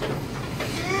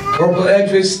 Corporal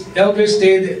Eldridge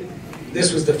stated that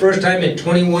this was the first time in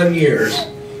 21 years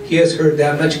he has heard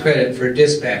that much credit for a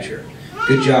dispatcher.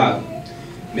 Good job.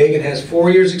 Megan has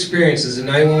 4 years experience as a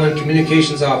 911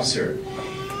 communications officer.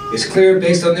 It's clear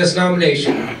based on this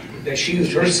nomination that she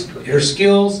used her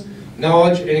skills,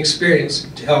 knowledge, and experience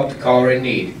to help the caller in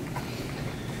need.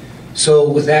 So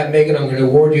with that, Megan, I'm going to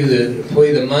award you the Employee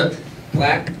of the Month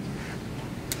plaque.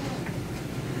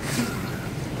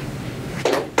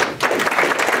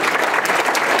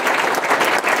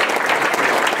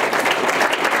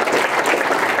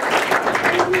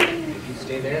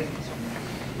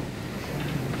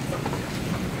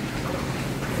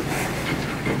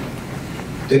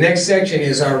 The next section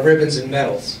is our ribbons and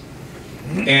medals.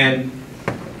 And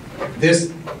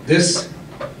this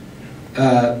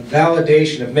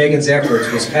validation of Megan's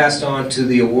efforts was passed on to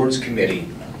the awards committee.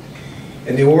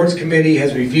 And the awards committee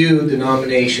has reviewed the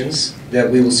nominations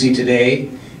that we will see today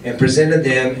and presented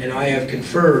them, and I have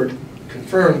confirmed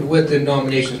with the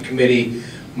nominations committee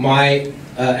my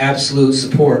absolute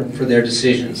support for their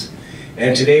decisions.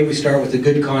 And today we start with the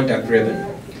Good Conduct Ribbon.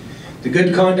 The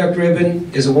Good Conduct Ribbon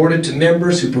is awarded to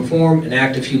members who perform an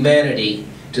act of humanity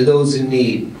to those in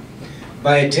need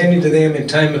by attending to them in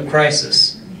time of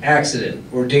crisis, accident,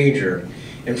 or danger,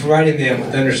 and providing them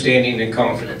with understanding and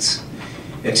confidence.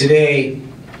 And today,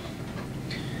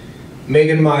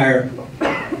 Megan Meyer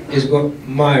is going,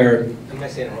 am I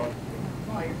saying it wrong?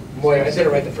 Moyer, I said it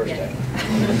right the first time.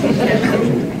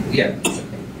 Yeah.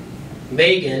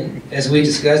 Megan, as we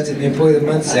discussed in the Employee of the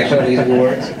Month section of these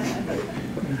awards,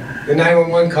 the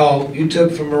 911 call you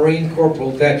took from a Marine Corporal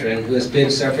veteran who has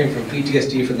been suffering from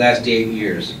PTSD for the last 8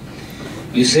 years.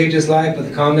 You saved his life with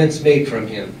the comments made from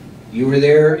him. You were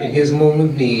there in his moment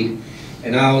of need,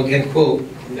 and I'll again quote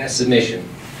from that submission.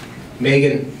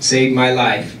 Megan saved my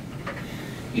life.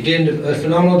 You did a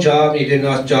phenomenal job, and you did an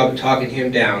awesome job of talking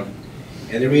him down.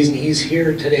 And the reason he's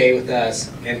here today with us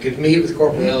and could meet with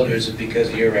Corporal Eldridge is because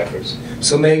of your efforts.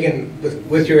 So Megan,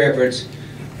 with your efforts,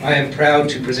 I am proud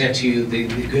to present to you the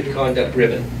Good Conduct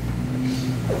Ribbon.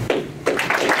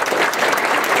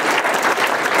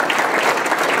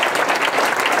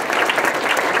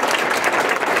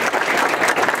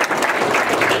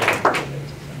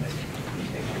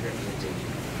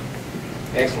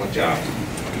 Excellent job.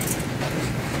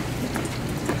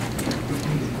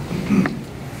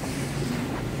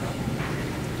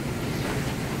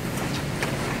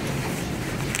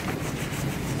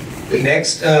 The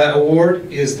next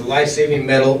award is the Life-Saving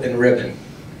Medal and Ribbon.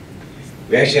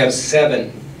 We actually have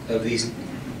 7 of these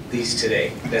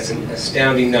today. That's an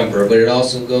astounding number, but it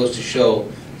also goes to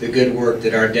show the good work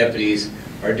that our deputies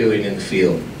are doing in the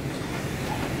field.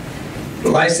 The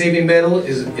Life-Saving Medal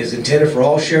is intended for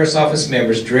all Sheriff's Office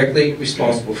members directly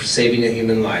responsible for saving a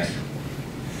human life.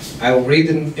 I will read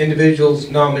the individual's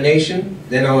nomination,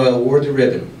 then I will award the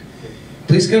ribbon.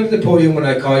 Please come to the podium when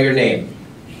I call your name.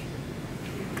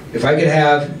 If I could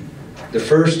have the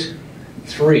first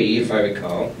 3, if I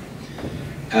recall.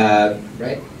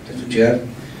 Right, that's what you have.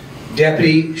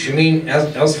 Deputy Shameen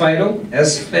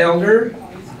Esfelder.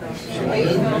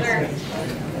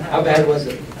 How bad was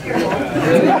it?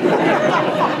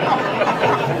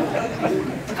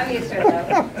 I'm used to it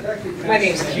though. My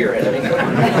name's Kieran.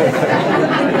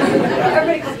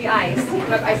 Everybody calls me Ice.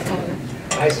 But Ice Felder.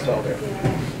 Eisfelder.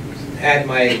 Had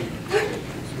my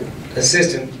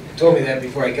assistant told me that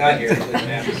before I got here, so I got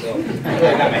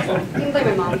my phone. You can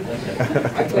blame my mom.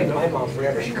 I played my mom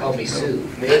forever. She called me Sue.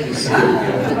 Maybe Sue.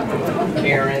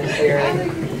 Karen.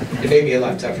 It made me a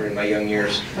lot tougher in my young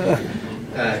years.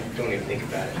 Don't even think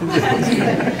about it.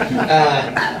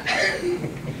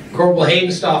 Corporal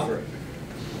Hayden Stoffer.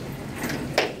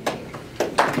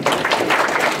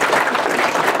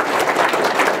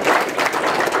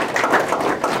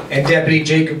 And Deputy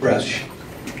Jacob Rush.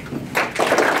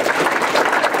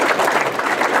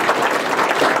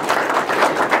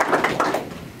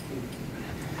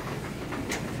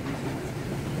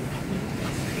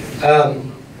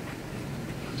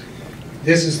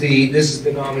 This is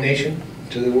the nomination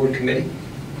to the award committee.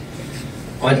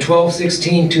 On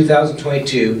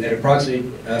 12/16/2022, at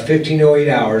approximately 15:08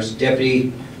 hours,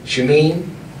 Deputy Shameen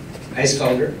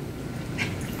Eisfelder,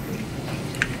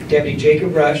 Deputy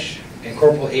Jacob Rush, and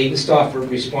Corporal Hayden Stoffer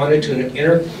responded to an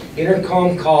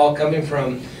intercom call coming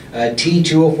from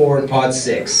T204 in Pod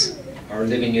 6, our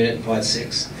living unit in Pod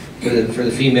 6, for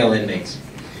the female inmates.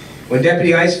 When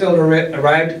Deputy Eisfelder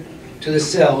arrived to the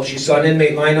cell, she saw an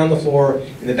inmate lying on the floor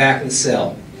in the back of the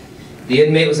cell. The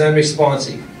inmate was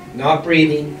unresponsive, not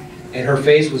breathing, and her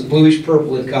face was bluish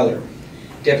purple in color.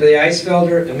 Deputy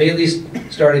Eisfelder immediately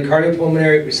started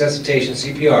cardiopulmonary resuscitation,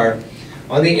 CPR,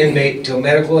 on the inmate until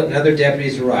medical and other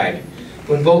deputies arrived.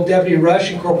 When both Deputy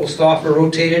Rush and Corporal Stoffer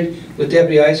rotated with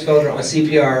Deputy Eisfelder on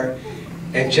CPR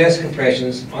and chest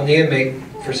compressions on the inmate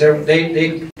for several,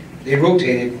 they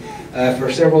rotated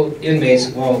for several inmates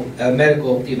while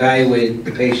medical evaluated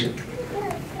the patient.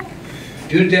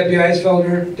 Due to Deputy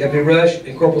Eisfelder, Deputy Rush,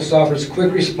 and Corporal Stoffer's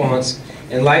quick response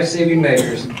and life-saving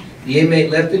measures, the inmate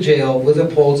left the jail with a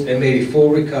pulse and made a full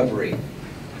recovery.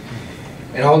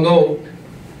 And I'll note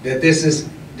that this is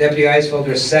Deputy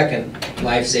Eisfelder's 2nd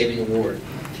life-saving award.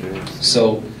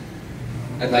 So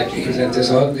I'd like to present this.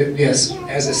 Yes,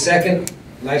 as a 2nd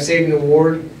life-saving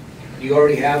award, you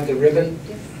already have the ribbon,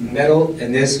 medal,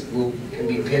 and this can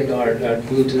be pinned or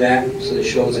glued to that, so it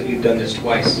shows that you've done this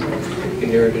twice in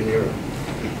your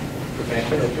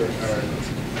profession or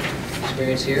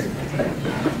experience here.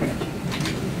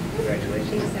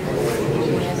 Congratulations.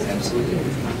 Absolutely.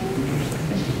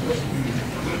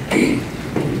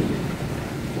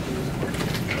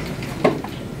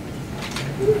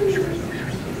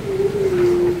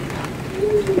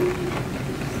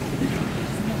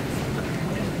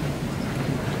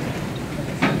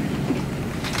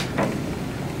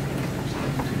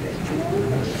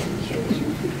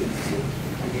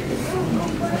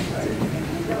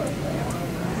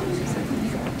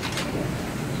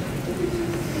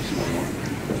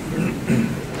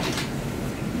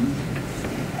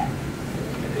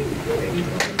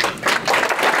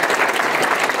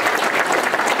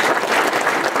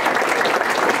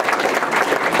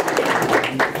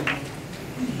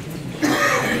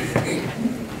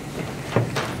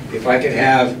 If I could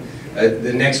have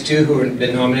the next 2 who have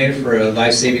been nominated for a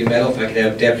life-saving medal, if I could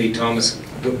have Deputy Thomas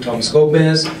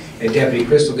Gomez and Deputy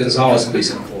Crystal Gonzalez, please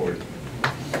come forward.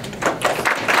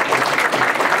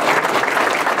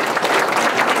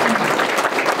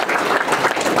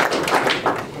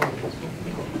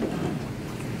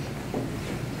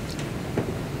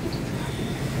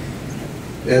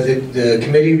 The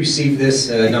committee received this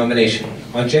nomination.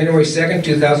 On January 2nd,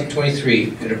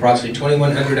 2023, at approximately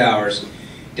 2100 hours,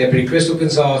 Deputy Crystal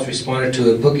Gonzalez responded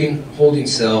to a booking holding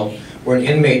cell where an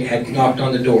inmate had knocked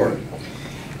on the door.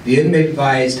 The inmate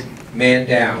advised, "Man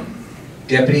down."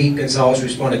 Deputy Gonzalez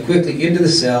responded quickly into the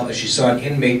cell as she saw an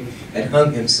inmate had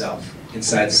hung himself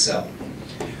inside the cell.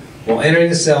 While entering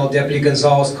the cell, Deputy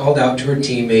Gonzalez called out to her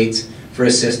teammates for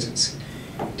assistance.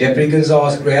 Deputy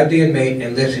Gonzalez grabbed the inmate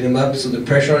and lifted him up so the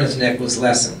pressure on his neck was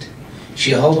lessened.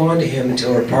 She held on to him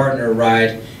until her partner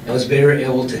arrived and was better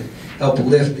able to help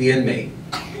lift the inmate.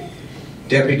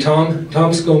 Deputy Tom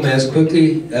Gomez came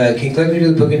quickly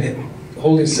to the booking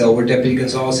holding cell where Deputy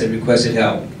Gonzalez had requested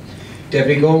help.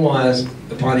 Deputy Gomez,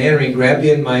 upon entering, grabbed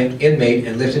the inmate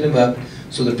and lifted him up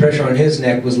so the pressure on his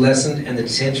neck was lessened and the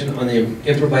tension on the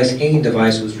improvised hanging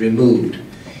device was removed.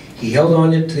 He held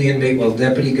on to the inmate while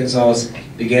Deputy Gonzalez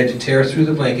began to tear through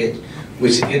the blanket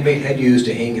which the inmate had used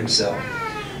to hang himself.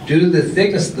 Due to the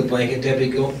thickness of the blanket, Deputy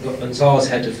Gonzalez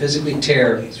had to physically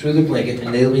tear through the blanket,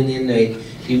 enabling the inmate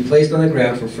to be placed on the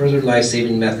ground for further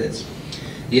life-saving methods.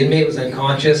 The inmate was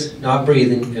unconscious, not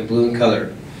breathing, and blue in color.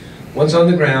 Once on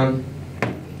the ground,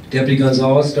 Deputy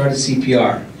Gonzalez started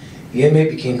CPR. The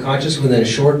inmate became conscious within a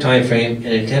short time frame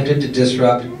and attempted to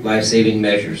disrupt life-saving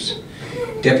measures.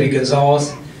 Deputy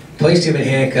Gonzalez placed him in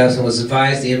handcuffs and was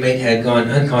advised the inmate had gone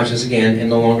unconscious again and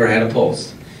no longer had a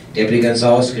pulse. Deputy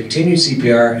Gonzalez continued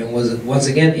CPR and was once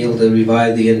again able to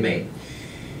revive the inmate.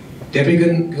 Deputy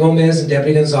Gomez and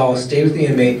Deputy Gonzalez stayed with the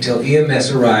inmate until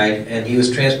EMS arrived and he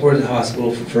was transported to the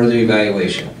hospital for further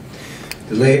evaluation.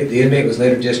 The inmate was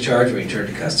later discharged and returned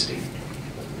to custody.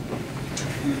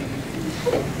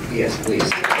 Yes, please.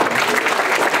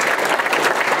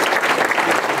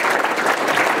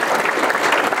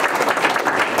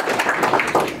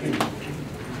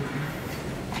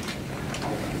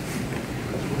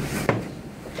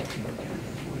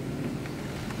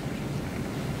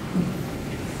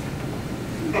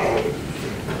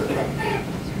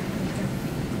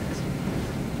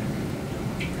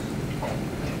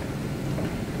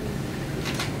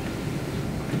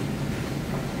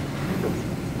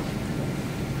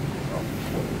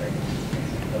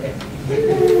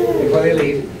 Before they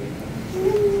leave,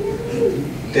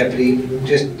 Deputy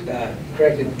just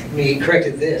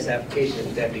corrected this application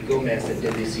of Deputy Gomez that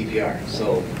did the CPR.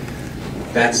 So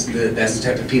that's the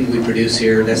type of people we produce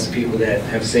here. That's the people that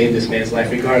have saved this man's life.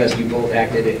 Regardless, we both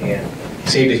acted and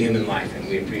saved a human life, and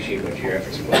we appreciate what your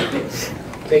efforts were.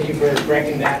 Thank you for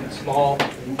correcting that small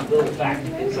little fact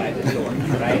inside the door.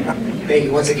 Right? Thank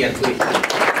you once again, please.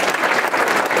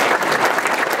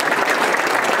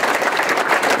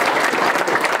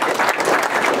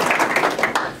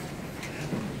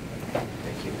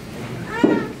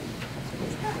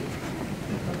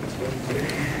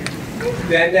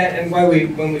 And why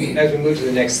as we move to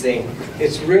the next thing,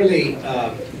 it's really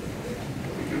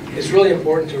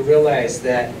important to realize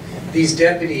that these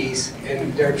deputies,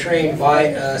 and they're trained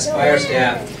by us, by our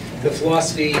staff. The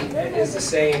philosophy is the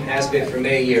same, has been for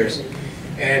many years.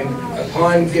 And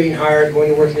upon getting hired, going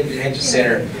to work in the detention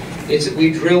center,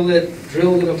 we drilled it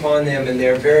upon them, and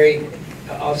they're very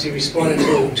obviously responding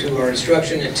to our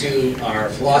instruction and to our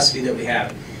philosophy that we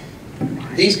have.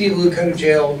 These people who come to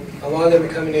jail, a lot of them are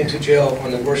coming into jail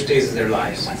on the worst days of their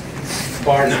lives,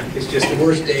 bar none. It's just the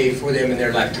worst day for them in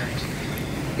their lifetimes.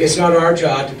 It's not our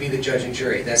job to be the judge and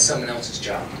jury. That's someone else's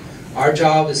job. Our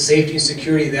job is safety and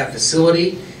security of that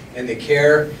facility and the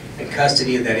care and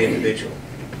custody of that individual.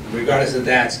 Regardless of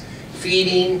that's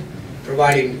feeding,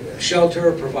 providing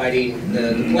shelter, providing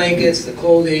the blankets, the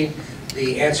clothing,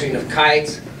 the answering of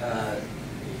kites,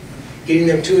 getting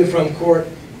them to and from court.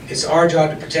 It's our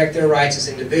job to protect their rights as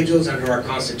individuals under our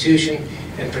Constitution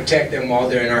and protect them while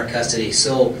they're in our custody.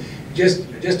 So just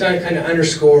kind of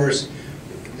underscores,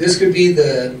 this could be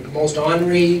the most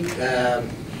ornery,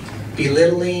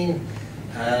 belittling,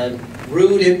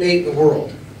 rude inmate in the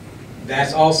world.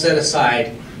 That's all set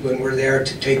aside when we're there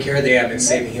to take care of them and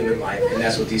save a human life. And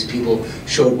that's what these people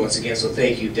showed once again. So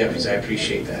thank you, deputies. I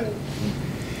appreciate that.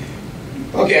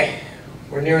 Okay,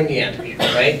 we're nearing the end,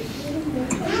 right?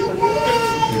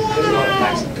 There's a lot of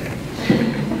facts up there.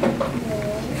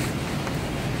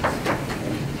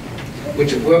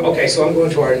 Okay, so I'm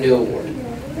going to our new award.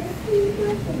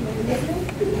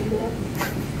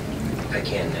 I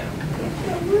can now.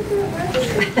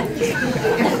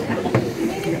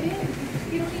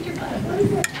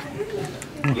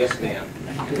 Yes, ma'am.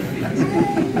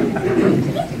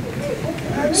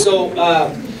 So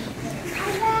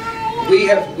we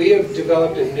have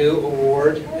developed a new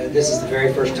award. This is the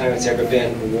very first time it's ever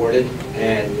been awarded,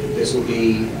 and this will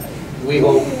be, we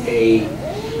hope,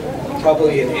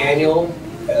 probably an annual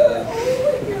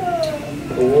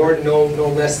award, no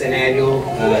less than annual.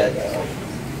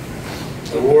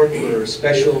 award for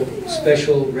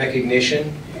special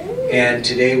recognition. And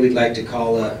today we'd like to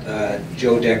call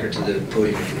Joe Decker to the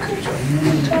podium if you could, Joe.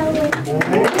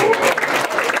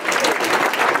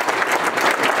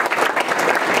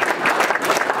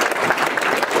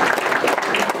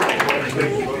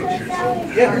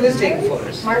 Yeah, who is taking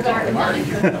photos? Martha.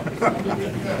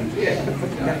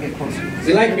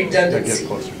 We like redundancy.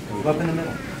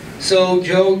 So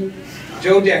Joe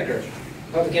Decker,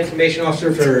 Public Information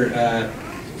Officer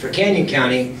for Canyon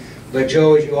County, but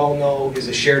Joe, as you all know, is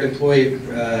a shared employee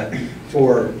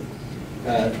for,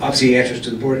 obviously he answers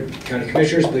to the Board of County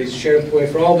Commissioners, but he's a shared employee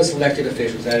for all of us elected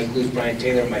officials. That includes Brian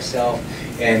Taylor, myself,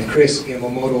 and Chris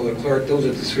Yamamoto, the clerk. Those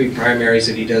are the three primaries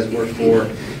that he does work for.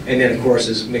 And then, of course,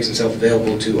 makes himself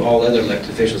available to all other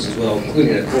elected officials as well,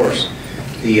 including, of course,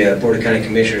 the Board of County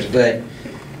Commissioners. But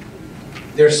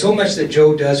there's so much that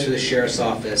Joe does for the Sheriff's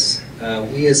Office.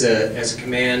 We as a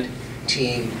command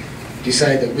team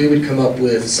decided that we would come up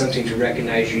with something to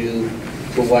recognize you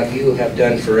for what you have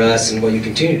done for us and what you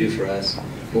continue to do for us,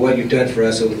 for what you've done for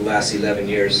us over the last 11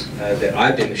 years that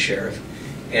I've been the sheriff.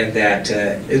 And that,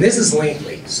 and this is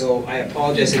lengthy, so I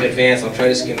apologize in advance. I'll try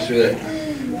to skim through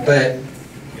it. But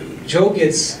Joe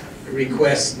gets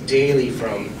requests daily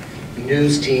from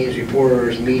news teams,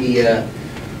 reporters, media,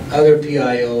 other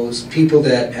PIOs, people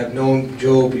that have known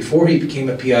Joe before he became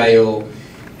a PIO,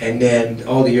 and then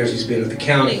all the years he's been with the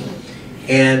county.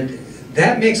 And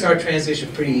that makes our transition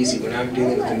pretty easy when I'm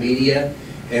dealing with the media.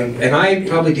 And I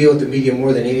probably deal with the media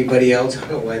more than anybody else. I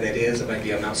don't know why that is. It might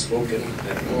be I'm outspoken.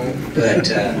 I don't know.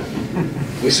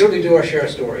 But we certainly do our share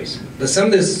of stories. But some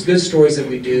of the good stories that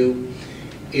we do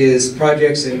is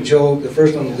projects, and Joe, the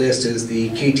first on the list is the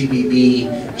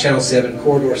KTVB Channel 7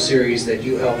 Corridor Series that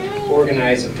you helped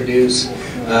organize and produce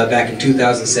back in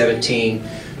 2017.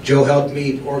 Joe helped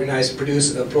me organize and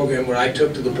produce a program where I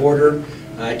took to the border.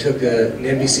 I took an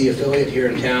NBC affiliate here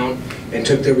in town and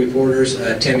took their reporters,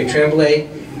 Tammy Tremblay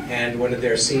and one of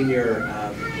their senior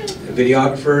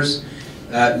videographers,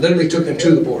 literally took them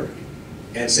to the border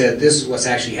and said, this is what's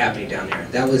actually happening down there.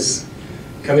 That was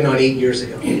coming on 8 years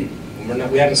ago.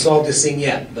 We haven't solved this thing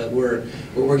yet, but we're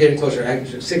getting closer.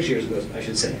 Actually, 6 years ago, I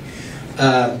should say.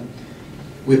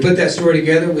 We put that story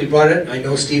together. We brought it. I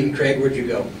know Stephen Craig. Where'd you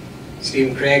go?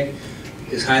 Stephen Craig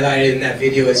is highlighted in that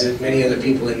video, as many other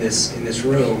people in this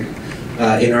room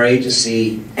in our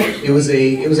agency. It was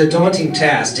a daunting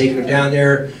task taking them down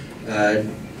there,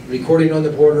 recording on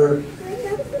the border,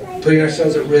 putting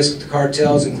ourselves at risk with the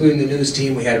cartels, including the news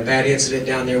team. We had a bad incident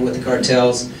down there with the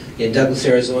cartels in Douglas,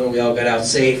 Arizona. We all got out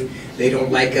safe. They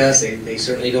don't like us. They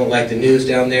certainly don't like the news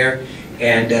down there.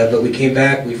 And but we came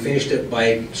back. We finished it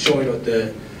by showing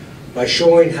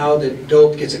how the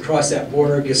dope gets across that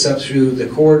border, gets up through the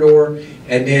corridor,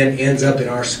 and then ends up in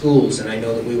our schools. And I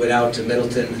know that we went out to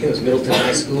Middleton. I think it was Middleton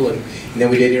High School, and then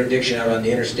we did interdiction out on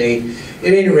the interstate.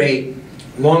 At any rate,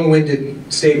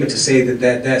 long-winded statement to say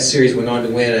that series went on to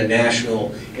win a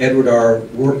national Edward R.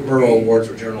 Murrow Award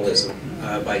for Journalism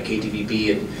by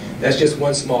KTVB, and that's just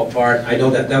one small part. I know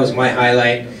that was my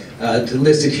highlight. To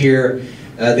list it here,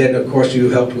 then of course you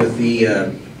helped with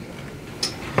the,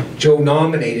 Joe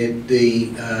nominated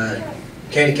the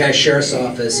Canyon County Sheriff's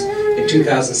Office in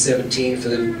 2017 for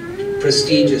the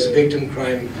prestigious Victim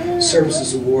Crime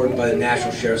Services Award by the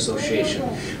National Sheriff's Association.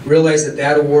 Realize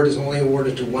that award is only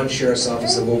awarded to one sheriff's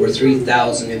office of over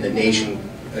 3,000 in the nation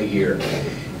a year.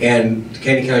 And the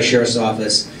Canyon County Sheriff's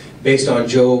Office, based on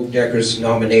Joe Decker's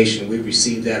nomination, we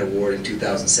received that award in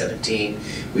 2017.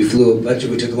 We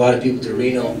took a lot of people to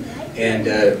Reno and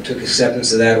took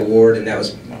acceptance of that award, and that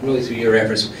was really through your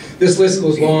efforts. This list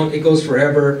goes long, it goes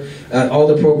forever. All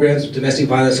the programs, Domestic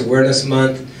Violence Awareness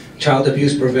Month, Child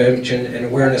Abuse Prevention and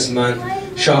Awareness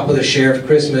Month, Shop with the Sheriff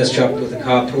Christmas, Shop with the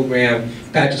Cop program,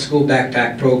 Back to School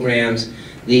Backpack programs,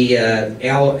 the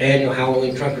annual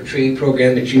Halloween Trunk or Treat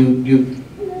program that you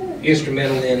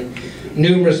instrumental in,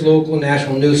 numerous local and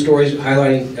national news stories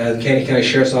highlighting the Canyon County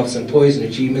Sheriff's Office employees and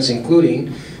achievements,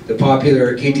 including the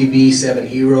popular KTV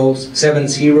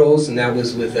Seven's Heroes, and that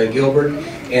was with Gilbert,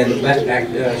 and the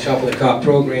Backpack Shop with the Cop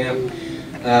program.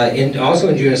 Also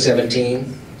in June of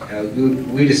 17,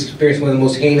 we experienced one of the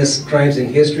most heinous crimes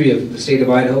in history of the state of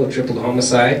Idaho, a triple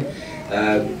homicide.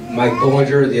 Mike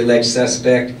Bollinger, the alleged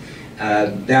suspect.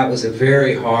 That was a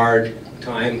very hard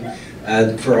time.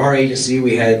 For our agency,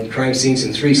 we had crime scenes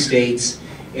in 3 states,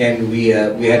 and we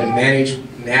had to manage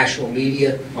national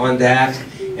media on that.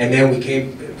 And then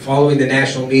following the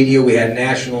national media, we had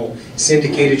national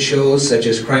syndicated shows such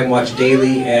as Crime Watch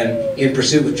Daily and In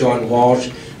Pursuit with John Walsh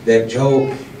that Joe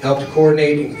helped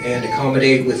coordinate and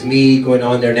accommodate with me going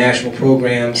on their national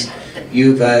programs.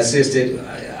 You've assisted,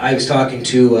 I was talking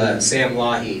to Sam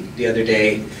Lahi the other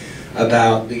day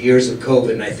about the years of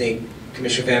COVID, and I think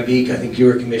Commissioner Van Beek, I think you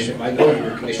were commissioner, I know you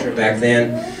were commissioner back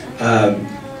then.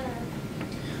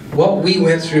 What we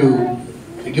went through,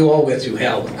 you all went through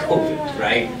hell with COVID,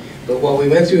 right? But what we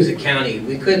went through as a county,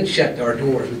 we couldn't shut our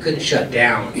doors, we couldn't shut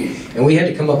down, and we had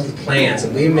to come up with plans,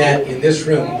 and we met in this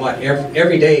room, what,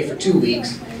 every day for 2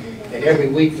 weeks, and every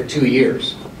week for 2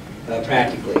 years,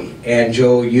 practically. And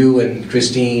Joe, you and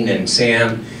Christine and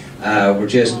Sam were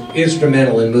just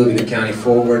instrumental in moving the county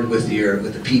forward with the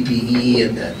PPE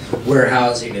and the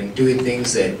warehousing and doing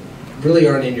things that really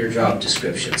aren't in your job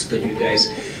descriptions, but you guys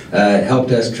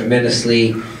helped us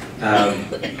tremendously.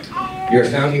 You're a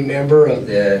founding member of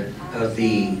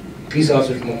the Peace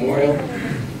Officers Memorial.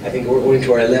 I think we're going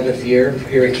to our 11th year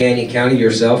here in Canyon County,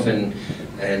 yourself and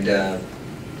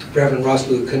Reverend Ross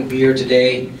Blue couldn't be here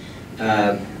today.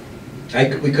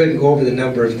 We couldn't go over the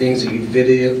number of things that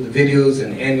videos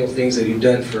and annual things that you've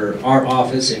done for our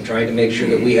office and trying to make sure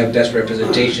that we have best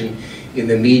representation in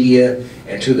the media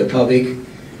and to the public.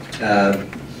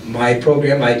 My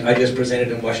program, I just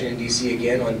presented in Washington, D.C.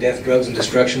 again on death, drugs, and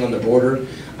destruction on the border.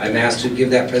 I'm asked to give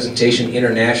that presentation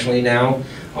internationally now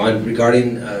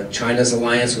regarding China's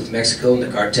alliance with Mexico and the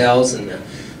cartels and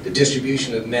the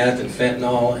distribution of meth and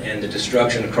fentanyl and the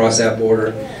destruction across that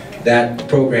border. That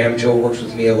program, Joe works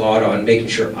with me a lot on making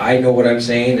sure I know what I'm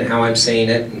saying and how I'm saying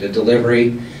it and the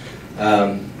delivery.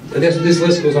 But this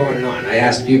list goes on and on. I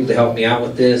asked people to help me out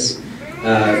with this.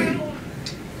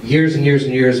 Years and years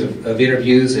and years of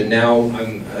interviews, and now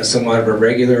I'm somewhat of a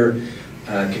regular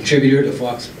contributor to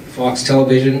Fox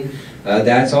Television.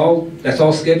 That's all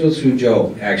scheduled through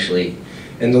Joe, actually.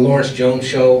 And the Lawrence Jones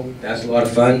Show, that's a lot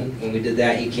of fun. When we did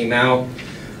that, he came out.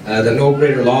 The No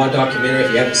Greater Law documentary,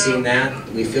 if you haven't seen that,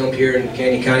 we filmed here in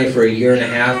Canyon County for 1.5 years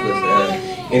with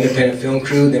an independent film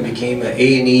crew, then became an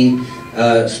A&E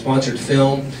sponsored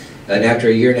film. And after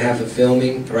 1.5 years of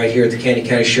filming, right here at the Canyon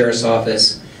County Sheriff's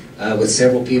Office, with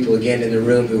several people again in the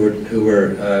room who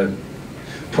were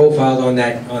profiled on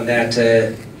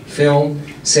that film,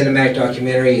 cinematic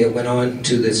documentary. It went on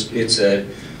to its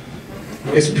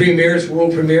premiere, its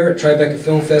world premiere at Tribeca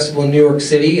Film Festival in New York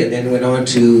City, and then went on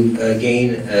to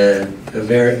gain a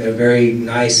very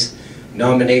nice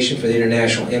nomination for the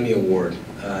International Emmy Award.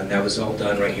 That was all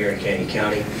done right here in Canyon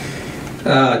County.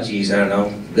 Geez, I don't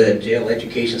know, the jail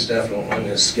education stuff, I'm going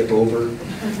to skip over.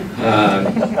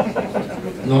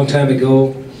 A long time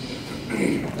ago,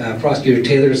 Prosecutor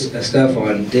Taylor's stuff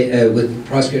with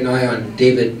Prosecutor and I on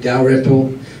David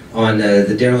Dalrymple on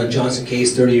the Darrell and Johnson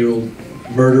case, 30-year-old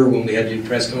murder, when we had to do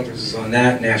press conferences on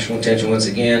that, national attention once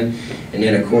again, and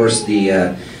then of course the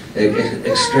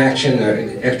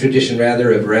extradition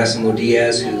rather, of Erasmo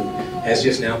Diaz, who has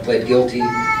just now pled guilty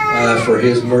for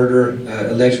his murder,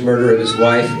 alleged murder of his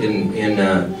wife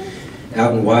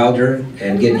out in Wilder,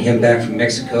 and getting him back from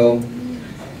Mexico.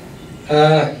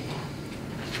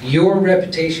 Your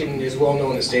reputation is well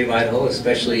known in the state of Idaho,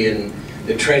 especially in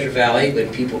the Treasure Valley.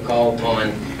 When people call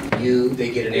upon you,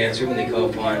 they get an answer. When they call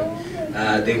upon,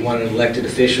 they want an elected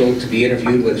official to be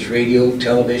interviewed, whether it's radio,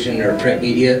 television, or print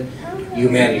media, you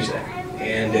manage that.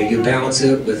 And you balance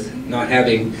it with not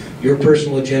having your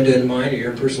personal agenda in mind or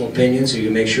your personal opinion, so you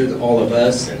make sure that all of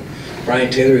us, and Brian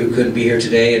Taylor, who couldn't be here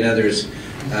today, and others,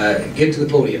 get to the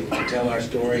podium to tell our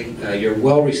story. You're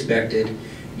well respected.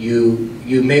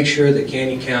 You make sure that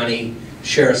Canyon County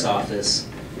Sheriff's Office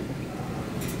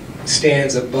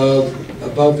stands above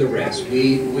the rest.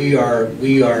 We are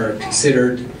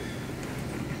considered,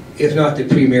 if not the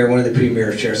premier, one of the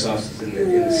premier sheriff's offices in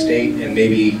the state and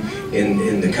maybe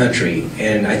in the country.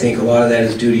 And I think a lot of that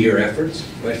is due to your efforts,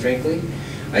 quite frankly.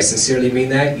 I sincerely mean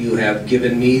that. You have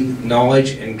given me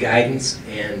knowledge and guidance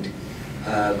and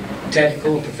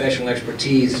technical and professional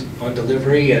expertise on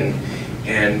delivery and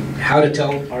how to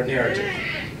tell our narrative,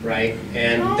 right?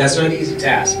 And that's not an easy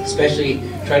task, especially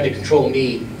trying to control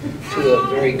me to a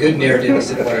very good narrative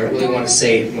instead of what I really want to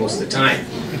say most of the time.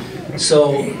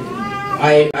 So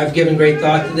I've given great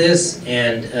thought to this,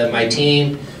 and my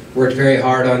team worked very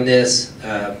hard on this.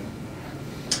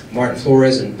 Martin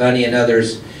Flores and Bunny and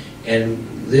others, and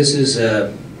this is our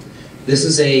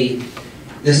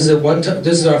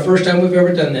first time we've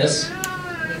ever done this.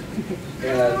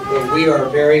 But we are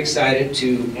very excited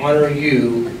to honor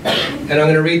you, and I'm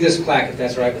going to read this plaque if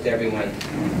that's right with everyone.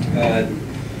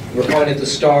 We're calling it the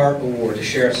Star Award, the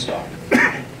Sheriff's Star.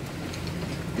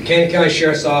 The Canyon County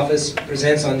Sheriff's Office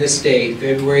presents on this day,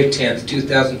 February 10th,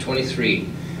 2023,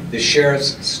 the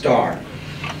Sheriff's Star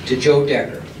to Joe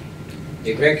Decker,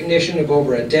 a recognition of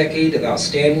over a decade of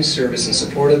outstanding service in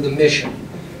support of the mission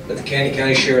of the Canyon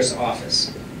County Sheriff's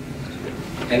Office.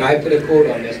 And I put a quote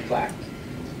on this plaque.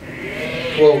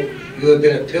 quote, "You have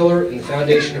been a pillar in the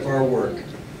foundation of our work.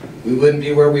 We wouldn't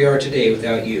be where we are today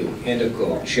without you," end of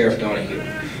quote, Sheriff Donahue.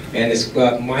 And it's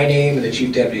got my name and the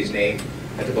Chief Deputy's name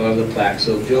at the bottom of the plaque.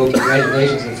 So Joe,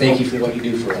 congratulations and thank you for what you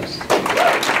do for us.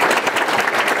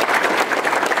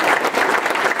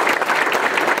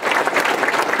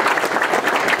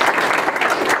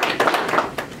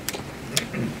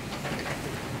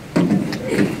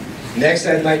 Next,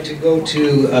 I'd like to go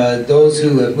to those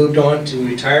who have moved on to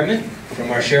retirement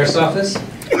from our Sheriff's Office.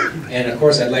 And of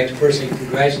course, I'd like to personally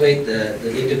congratulate the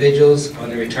individuals on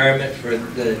their retirement for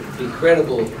the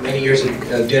incredible many years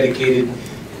of dedicated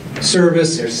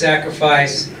service, their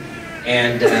sacrifice,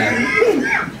 and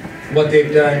what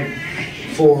they've done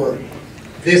for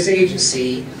this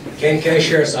agency, Canyon County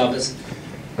Sheriff's Office,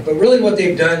 but really what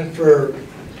they've done for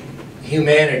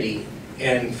humanity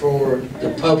and for the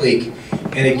public.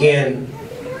 And again,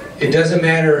 it doesn't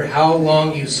matter how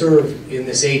long you serve in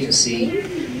this agency,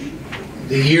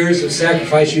 the years of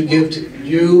sacrifice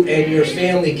you and your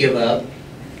family give up,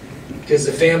 because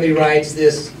the family rides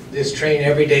this train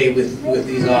every day with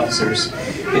these officers.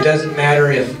 It doesn't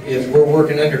matter if we're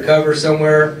working undercover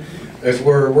somewhere, if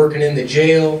we're working in the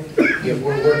jail, if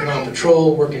we're working on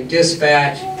patrol, working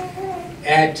dispatch,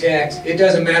 ad techs. It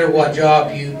doesn't matter what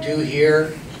job you do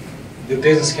here. The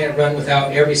business can't run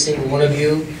without every single one of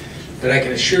you, but I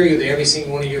can assure you that every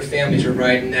single one of your families are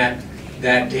riding that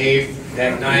day,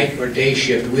 that night, or day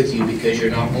shift with you because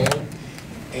you're not home.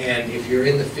 And if you're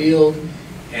in the field,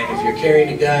 and if you're carrying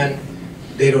a gun,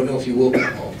 they don't know if you will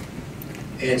come home.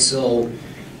 And so,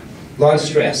 a lot of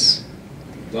stress,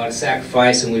 a lot of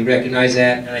sacrifice, and we recognize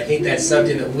that. And I think that's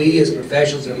something that we as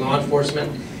professionals in law enforcement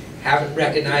haven't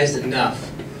recognized enough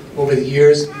over the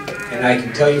years. And I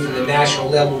can tell you from the national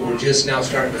level, we're just now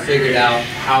starting to figure out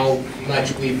how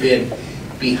much we've been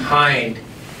behind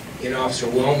in officer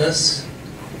wellness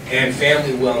and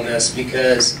family wellness,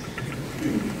 because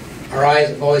our eyes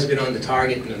have always been on the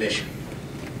target and the mission.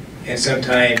 And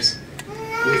sometimes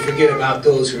we forget about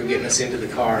those who are getting us into the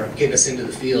car, getting us into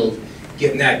the field,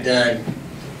 getting that done,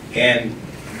 and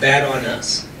bad on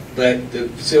us. But the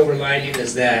silver lining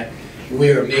is that we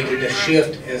are making a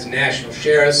shift as national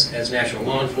sheriffs, as national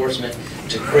law enforcement,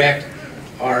 to correct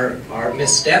our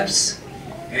missteps.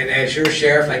 And as your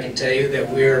sheriff, I can tell you that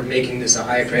we're making this a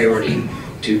high priority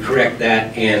to correct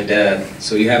that, and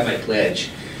so you have my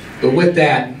pledge. But with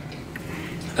that,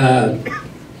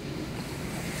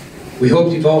 we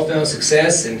hope you've all found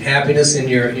success and happiness in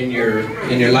your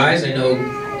lives. I know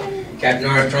Captain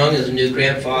Armstrong is a new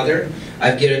grandfather.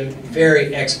 I've given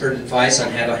very expert advice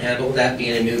on how to handle that,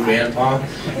 being a new grandpa.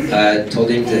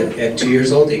 Told him that at 2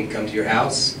 years old, he can come to your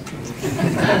house.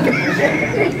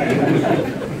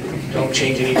 Don't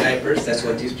change any diapers, that's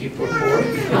what these people are for.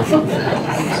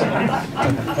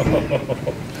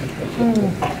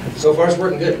 So far it's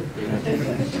working good.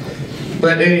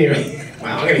 But anyway,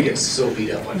 wow, I'm gonna get so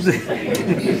beat up. I'm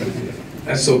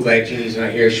so glad Jeannie's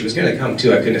not here. She was gonna come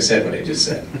too, I couldn't have said what I just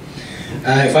said.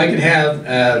 If I could have,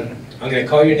 I'm going to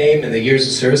call your name and the years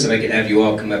of service, and I could have you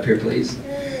all come up here, please.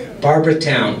 Barbara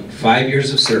Town, 5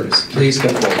 years of service. Please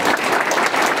come forward.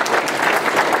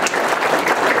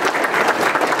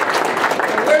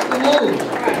 Where's the move?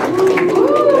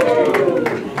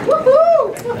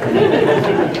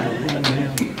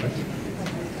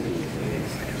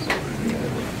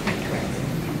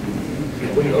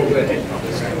 Oh, go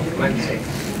ahead. My mistake.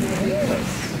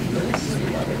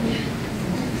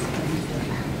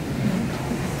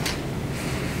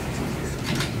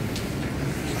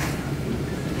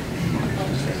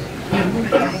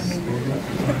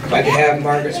 If I could have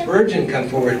Margaret Spurgeon come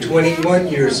forward, 21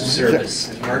 years of service.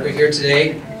 Is Margaret here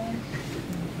today?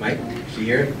 Mike, is she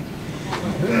here?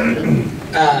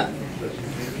 I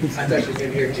thought she was going to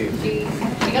be here too. She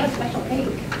got a special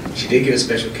cake. She did get a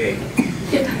special cake.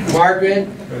 Margaret,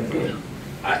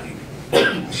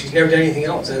 she's never done anything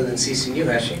else other than CCNU,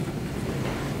 has she?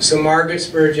 So Margaret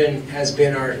Spurgeon has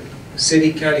been our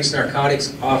City County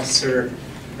Narcotics Officer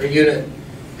or Unit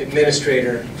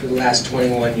Administrator for the last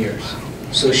 21 years.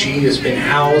 So she has been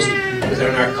housed with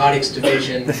our Narcotics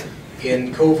Division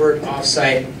in covert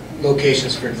off-site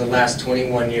locations for the last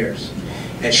 21 years.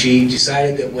 And she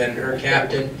decided that when her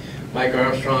captain, Mike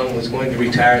Armstrong, was going to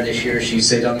retire this year, she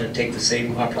said, I'm going to take the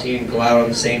same opportunity and go out on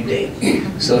the same day.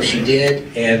 So she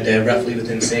did, and roughly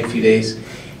within the same few days.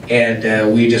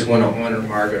 And we just want to honor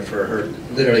Margaret for her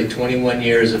literally 21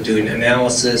 years of doing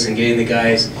analysis and getting the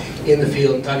guys in the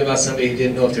field and talking about somebody who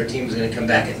didn't know if their team was going to come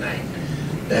back at night.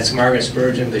 That's Margaret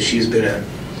Spurgeon, but she's been a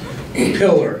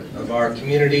pillar of our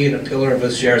community and a pillar of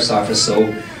the Sheriff's Office. So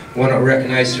I want to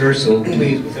recognize her, so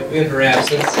please, in her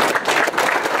absence.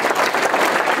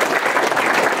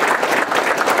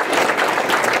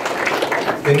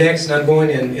 The next, and I'm going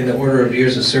in the order of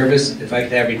years of service, if I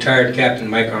could have retired Captain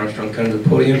Mike Armstrong come to the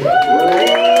podium.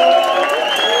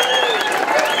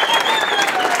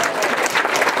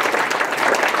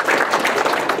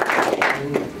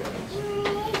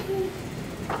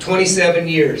 27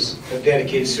 years of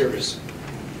dedicated service.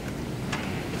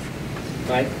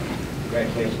 Mike,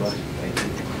 congratulations, boss. Thank you.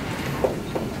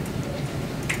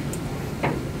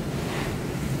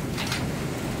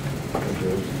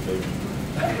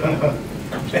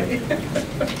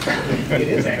 It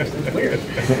is actually weird.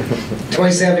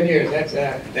 27 years.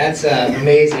 That's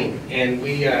amazing, and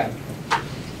we're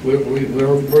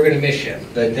going to miss you.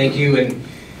 But thank you. And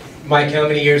Mike, how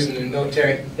many years in the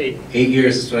military? 8. 8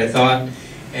 years is what I thought.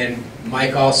 And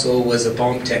Mike also was a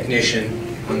bomb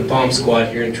technician on the bomb squad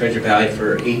here in Treasure Valley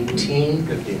for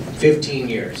 15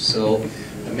 years. So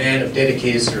a man of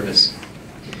dedicated service.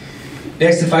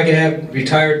 Next, if I could have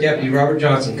retired Deputy Robert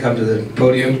Johnson come to the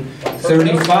podium.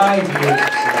 35 years of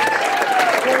service.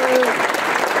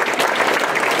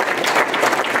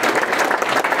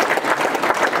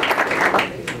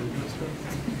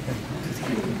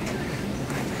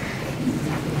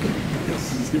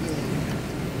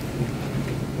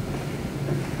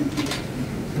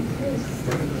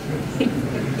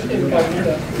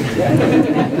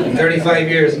 In 35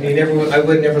 years, and I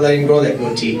would never let him grow that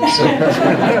goatee. So,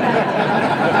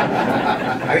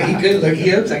 I mean,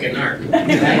 he looks like a narc.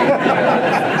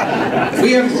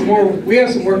 We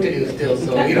have some work to do still,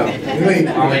 so you know, we ain't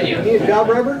calling you. Need a job,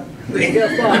 Robert?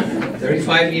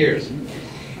 35 years.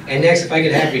 And next, if I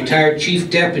could have retired Chief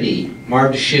Deputy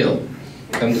Marv DeShill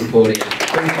come to the podium.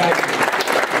 35 years.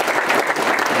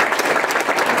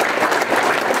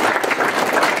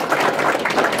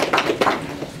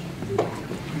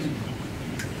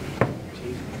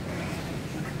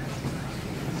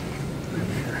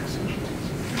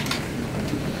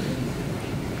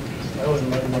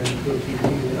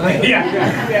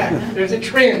 Yeah. There's a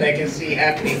trend I can see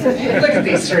happening. Look at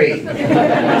these three.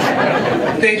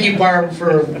 Thank you, Barb,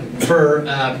 for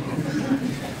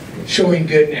showing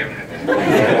good now.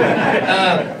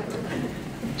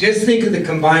 Just think of the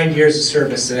combined years of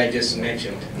service that I just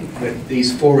mentioned with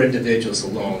these 4 individuals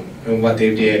alone and what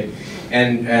they did.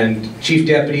 And Chief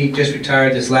Deputy just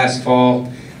retired this last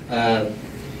fall.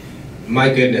 My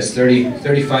goodness,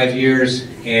 35 years,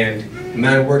 and the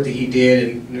amount of work that he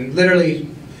did, and literally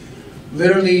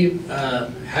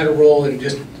had a role in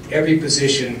just every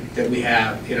position that we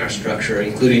have in our structure,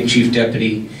 including Chief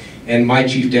Deputy, and my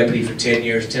Chief Deputy for 10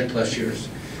 years, 10 plus years.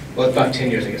 Well, about 10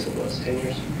 years, I guess it was, 10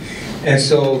 years. And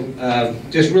so,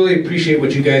 just really appreciate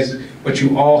what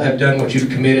you all have done, what you've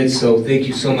committed, so thank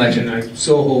you so much, and I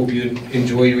so hope you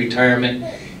enjoy your retirement,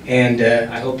 and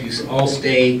I hope you all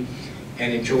stay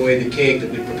and enjoy the cake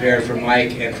that we prepared for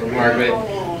Mike and for Margaret,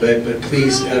 but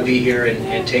please be here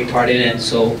and take part in it.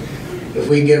 So if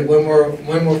we can get one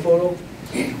more photo.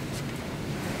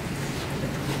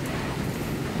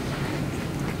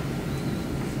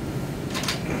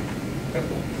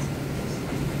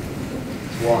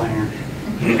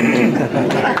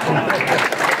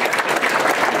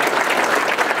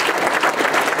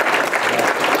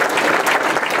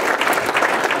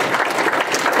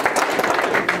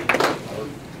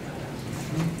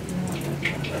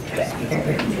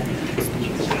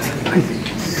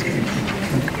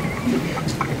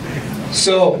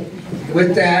 So,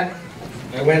 with that,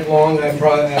 I went long, I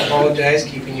apologize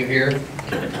keeping you here,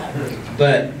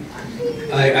 but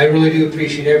I really do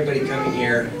appreciate everybody coming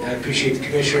here. I appreciate the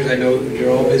commissioners. I know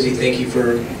you're all busy. Thank you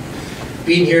for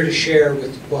being here to share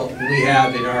with what we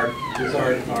have in our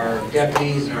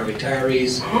deputies and our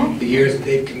retirees, the years that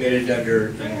they've committed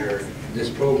under this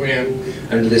program,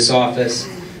 under this office.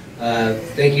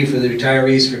 Thank you for the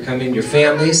retirees for coming, your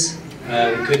families.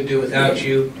 We couldn't do it without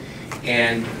you.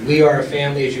 And we are a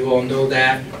family, as you all know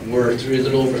that. We're a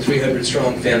little over 300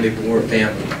 strong family, but we're a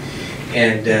family.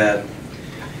 And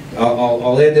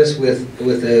I'll end this with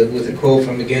a quote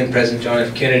from, again, President John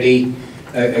F. Kennedy,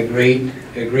 a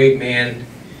great man.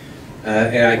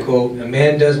 And I quote, "A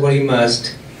man does what he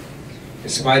must, in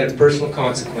spite of personal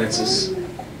consequences,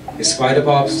 in spite of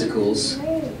obstacles,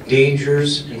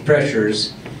 dangers, and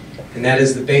pressures, and that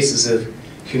is the basis of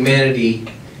humanity,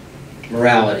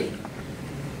 morality."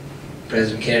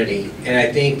 President Kennedy. And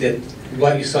I think that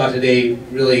what you saw today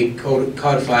really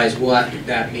codifies what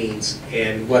that means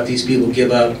and what these people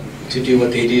give up to do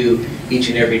what they do each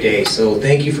and every day. So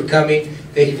thank you for coming,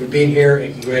 thank you for being here,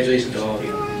 and congratulations to all of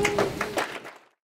you.